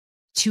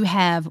to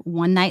have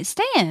one-night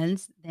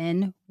stands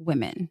than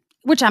women,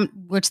 which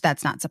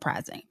that's not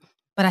surprising.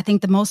 But I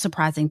think the most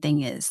surprising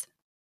thing is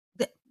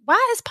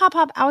why is Pop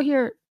out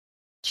here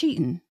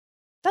cheating?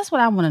 That's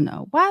what I want to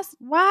know.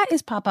 Why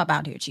is Pop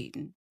out here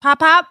cheating?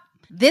 Pop,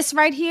 this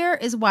right here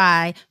is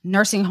why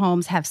nursing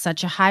homes have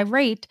such a high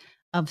rate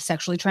of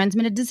sexually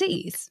transmitted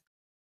disease.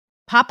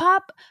 Pop,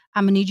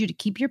 I'm gonna need you to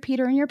keep your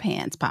Peter in your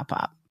pants, Pop.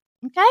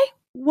 Okay?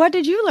 What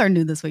did you learn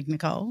new this week,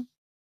 Nicole?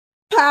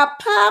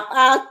 Pop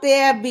out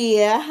there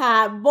be a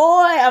hot boy.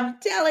 I'm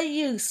telling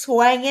you,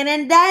 swinging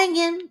and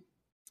danging.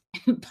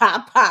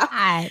 Pop.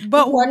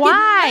 But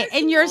why?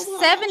 In your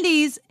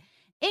 70s,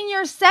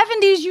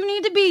 you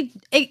need to be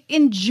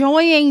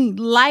enjoying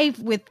life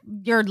with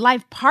your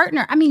life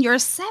partner. Your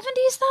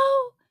 70s,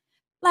 though?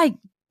 Like,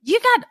 you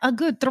got a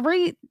good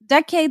 3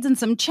 decades and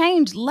some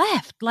change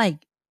left. Like,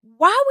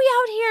 why are we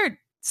out here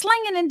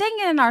slinging and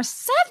dinging in our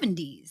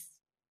 70s?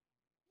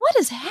 What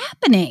is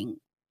happening?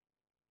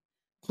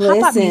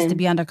 Pop needs to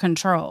be under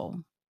control.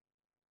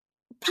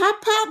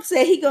 Pop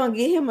said he gonna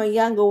get him a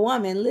younger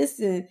woman.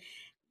 Listen,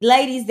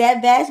 ladies,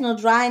 that vaginal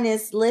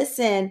dryness,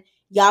 listen,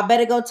 y'all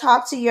better go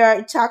talk to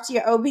your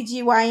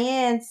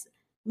OBGYNs.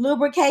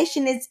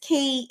 Lubrication is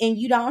key and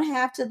you don't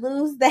have to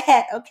lose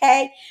that,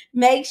 okay?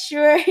 Make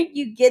sure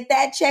you get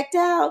that checked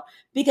out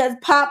because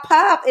Pop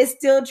is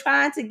still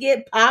trying to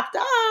get popped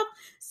off.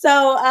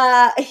 So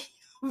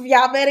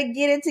y'all better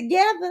get it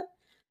together.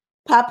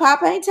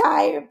 Pop ain't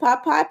tired.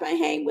 Pop ain't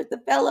hang with the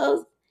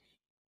fellows.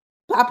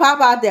 Pop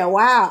out there.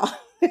 Wow.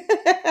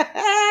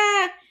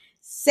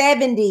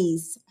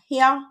 70s.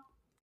 Yeah.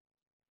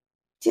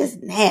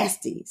 Just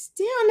nasty.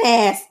 Still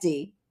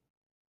nasty.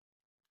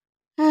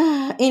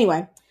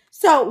 Anyway,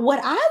 so what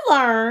I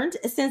learned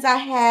since I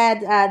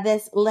had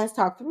this Let's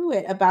Talk Through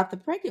It about the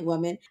pregnant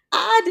woman,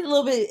 I did a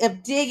little bit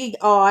of digging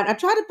on. I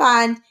tried to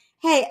find,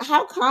 hey,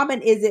 how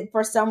common is it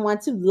for someone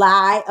to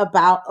lie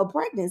about a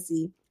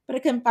pregnancy? but I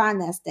couldn't find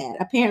that stat.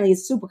 Apparently,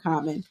 it's super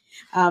common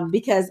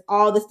because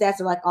all the stats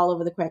are like all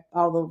over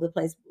the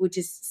place, which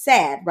is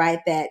sad, right?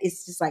 That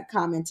it's just like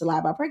common to lie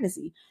about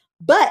pregnancy.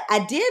 But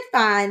I did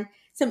find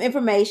some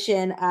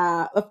information,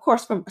 of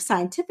course, from a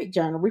scientific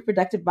journal,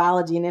 Reproductive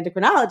Biology and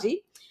Endocrinology,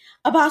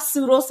 about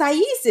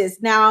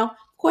pseudocyesis. Now,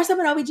 of course, I'm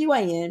an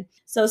OBGYN.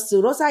 So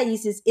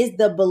pseudocyesis is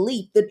the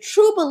belief, the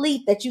true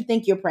belief that you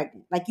think you're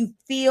pregnant, like you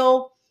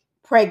feel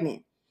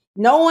pregnant.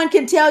 No one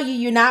can tell you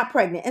you're not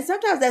pregnant. And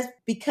sometimes that's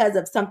because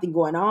of something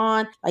going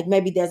on. Like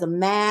maybe there's a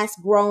mass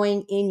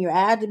growing in your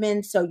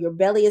abdomen, so your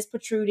belly is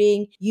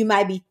protruding. You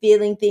might be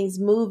feeling things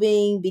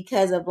moving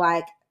because of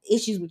like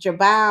issues with your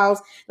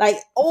bowels, like,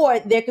 or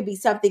there could be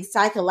something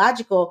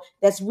psychological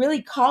that's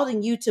really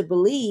causing you to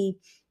believe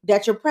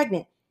that you're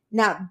pregnant.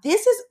 Now,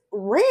 this is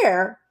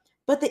rare,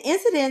 but the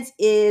incidence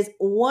is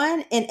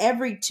 1 in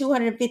every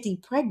 250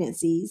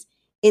 pregnancies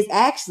is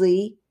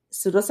actually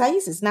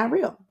pseudocyesis, not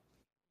real.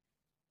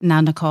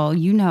 Now, Nicole,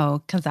 you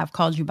know, because I've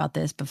called you about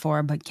this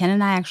before, but Ken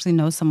and I actually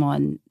know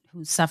someone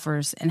who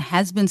suffers and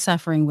has been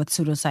suffering with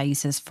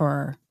pseudocyesis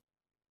for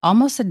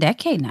almost a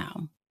decade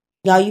now.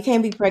 Y'all, you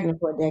can't be pregnant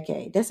for a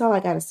decade. That's all I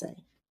got to say.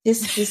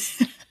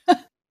 This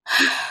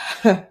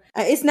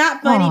it's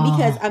not funny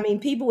because, I mean,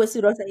 people with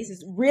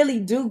pseudocyesis really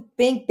do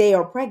think they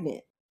are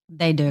pregnant.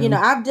 They do. You know,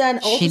 I've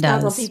done She ultrasounds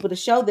on does. people to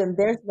show them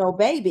there's no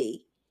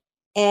baby.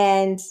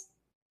 And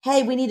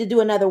hey, we need to do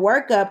another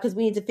workup because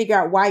we need to figure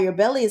out why your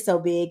belly is so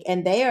big.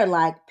 And they are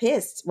like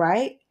pissed,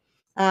 right?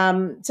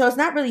 So it's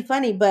not really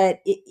funny,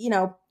 but you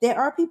know, there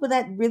are people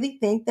that really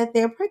think that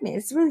they're pregnant.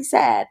 It's really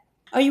sad.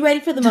 Are you ready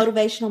for the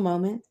motivational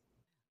moment?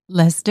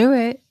 Let's do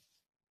it.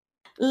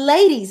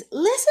 Ladies,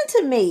 listen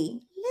to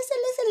me. Listen.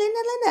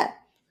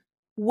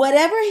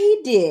 Whatever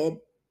he did,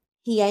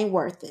 he ain't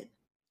worth it.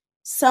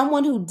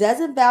 Someone who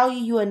doesn't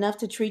value you enough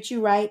to treat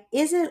you right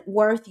isn't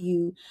worth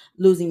you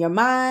losing your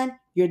mind,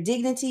 your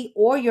dignity,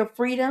 or your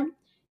freedom.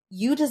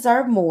 You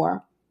deserve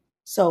more.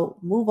 So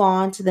move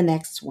on to the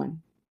next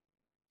one.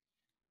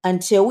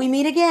 Until we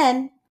meet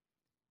again.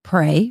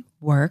 Pray,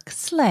 work,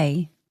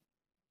 slay.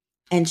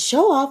 And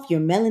show off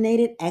your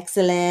melanated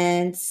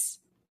excellence.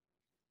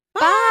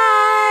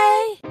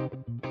 Bye.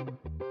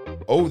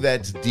 Oh,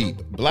 That's Deep,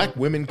 Black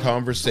Women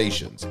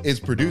Conversations is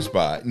produced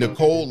by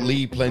Nicole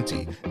Lee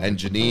Plenty and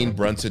Janine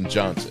Brunson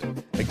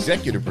Johnson.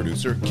 Executive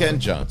producer, Ken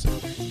Johnson.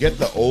 Get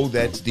the Oh,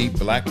 That's Deep,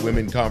 Black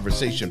Women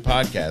Conversation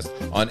podcast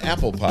on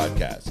Apple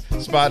Podcasts,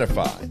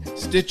 Spotify,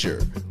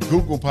 Stitcher,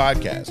 Google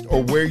Podcast,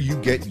 or where you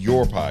get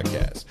your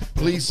podcasts.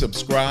 Please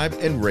subscribe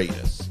and rate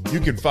us. You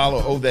can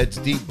follow Oh, That's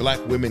Deep,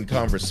 Black Women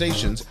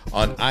Conversations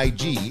on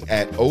IG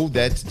at Oh,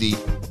 That's Deep,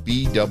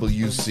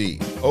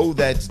 BWC. Oh,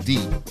 That's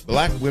Deep,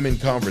 Black Women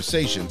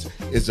Conversations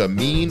is a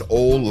Mean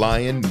Old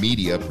Lion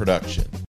media production.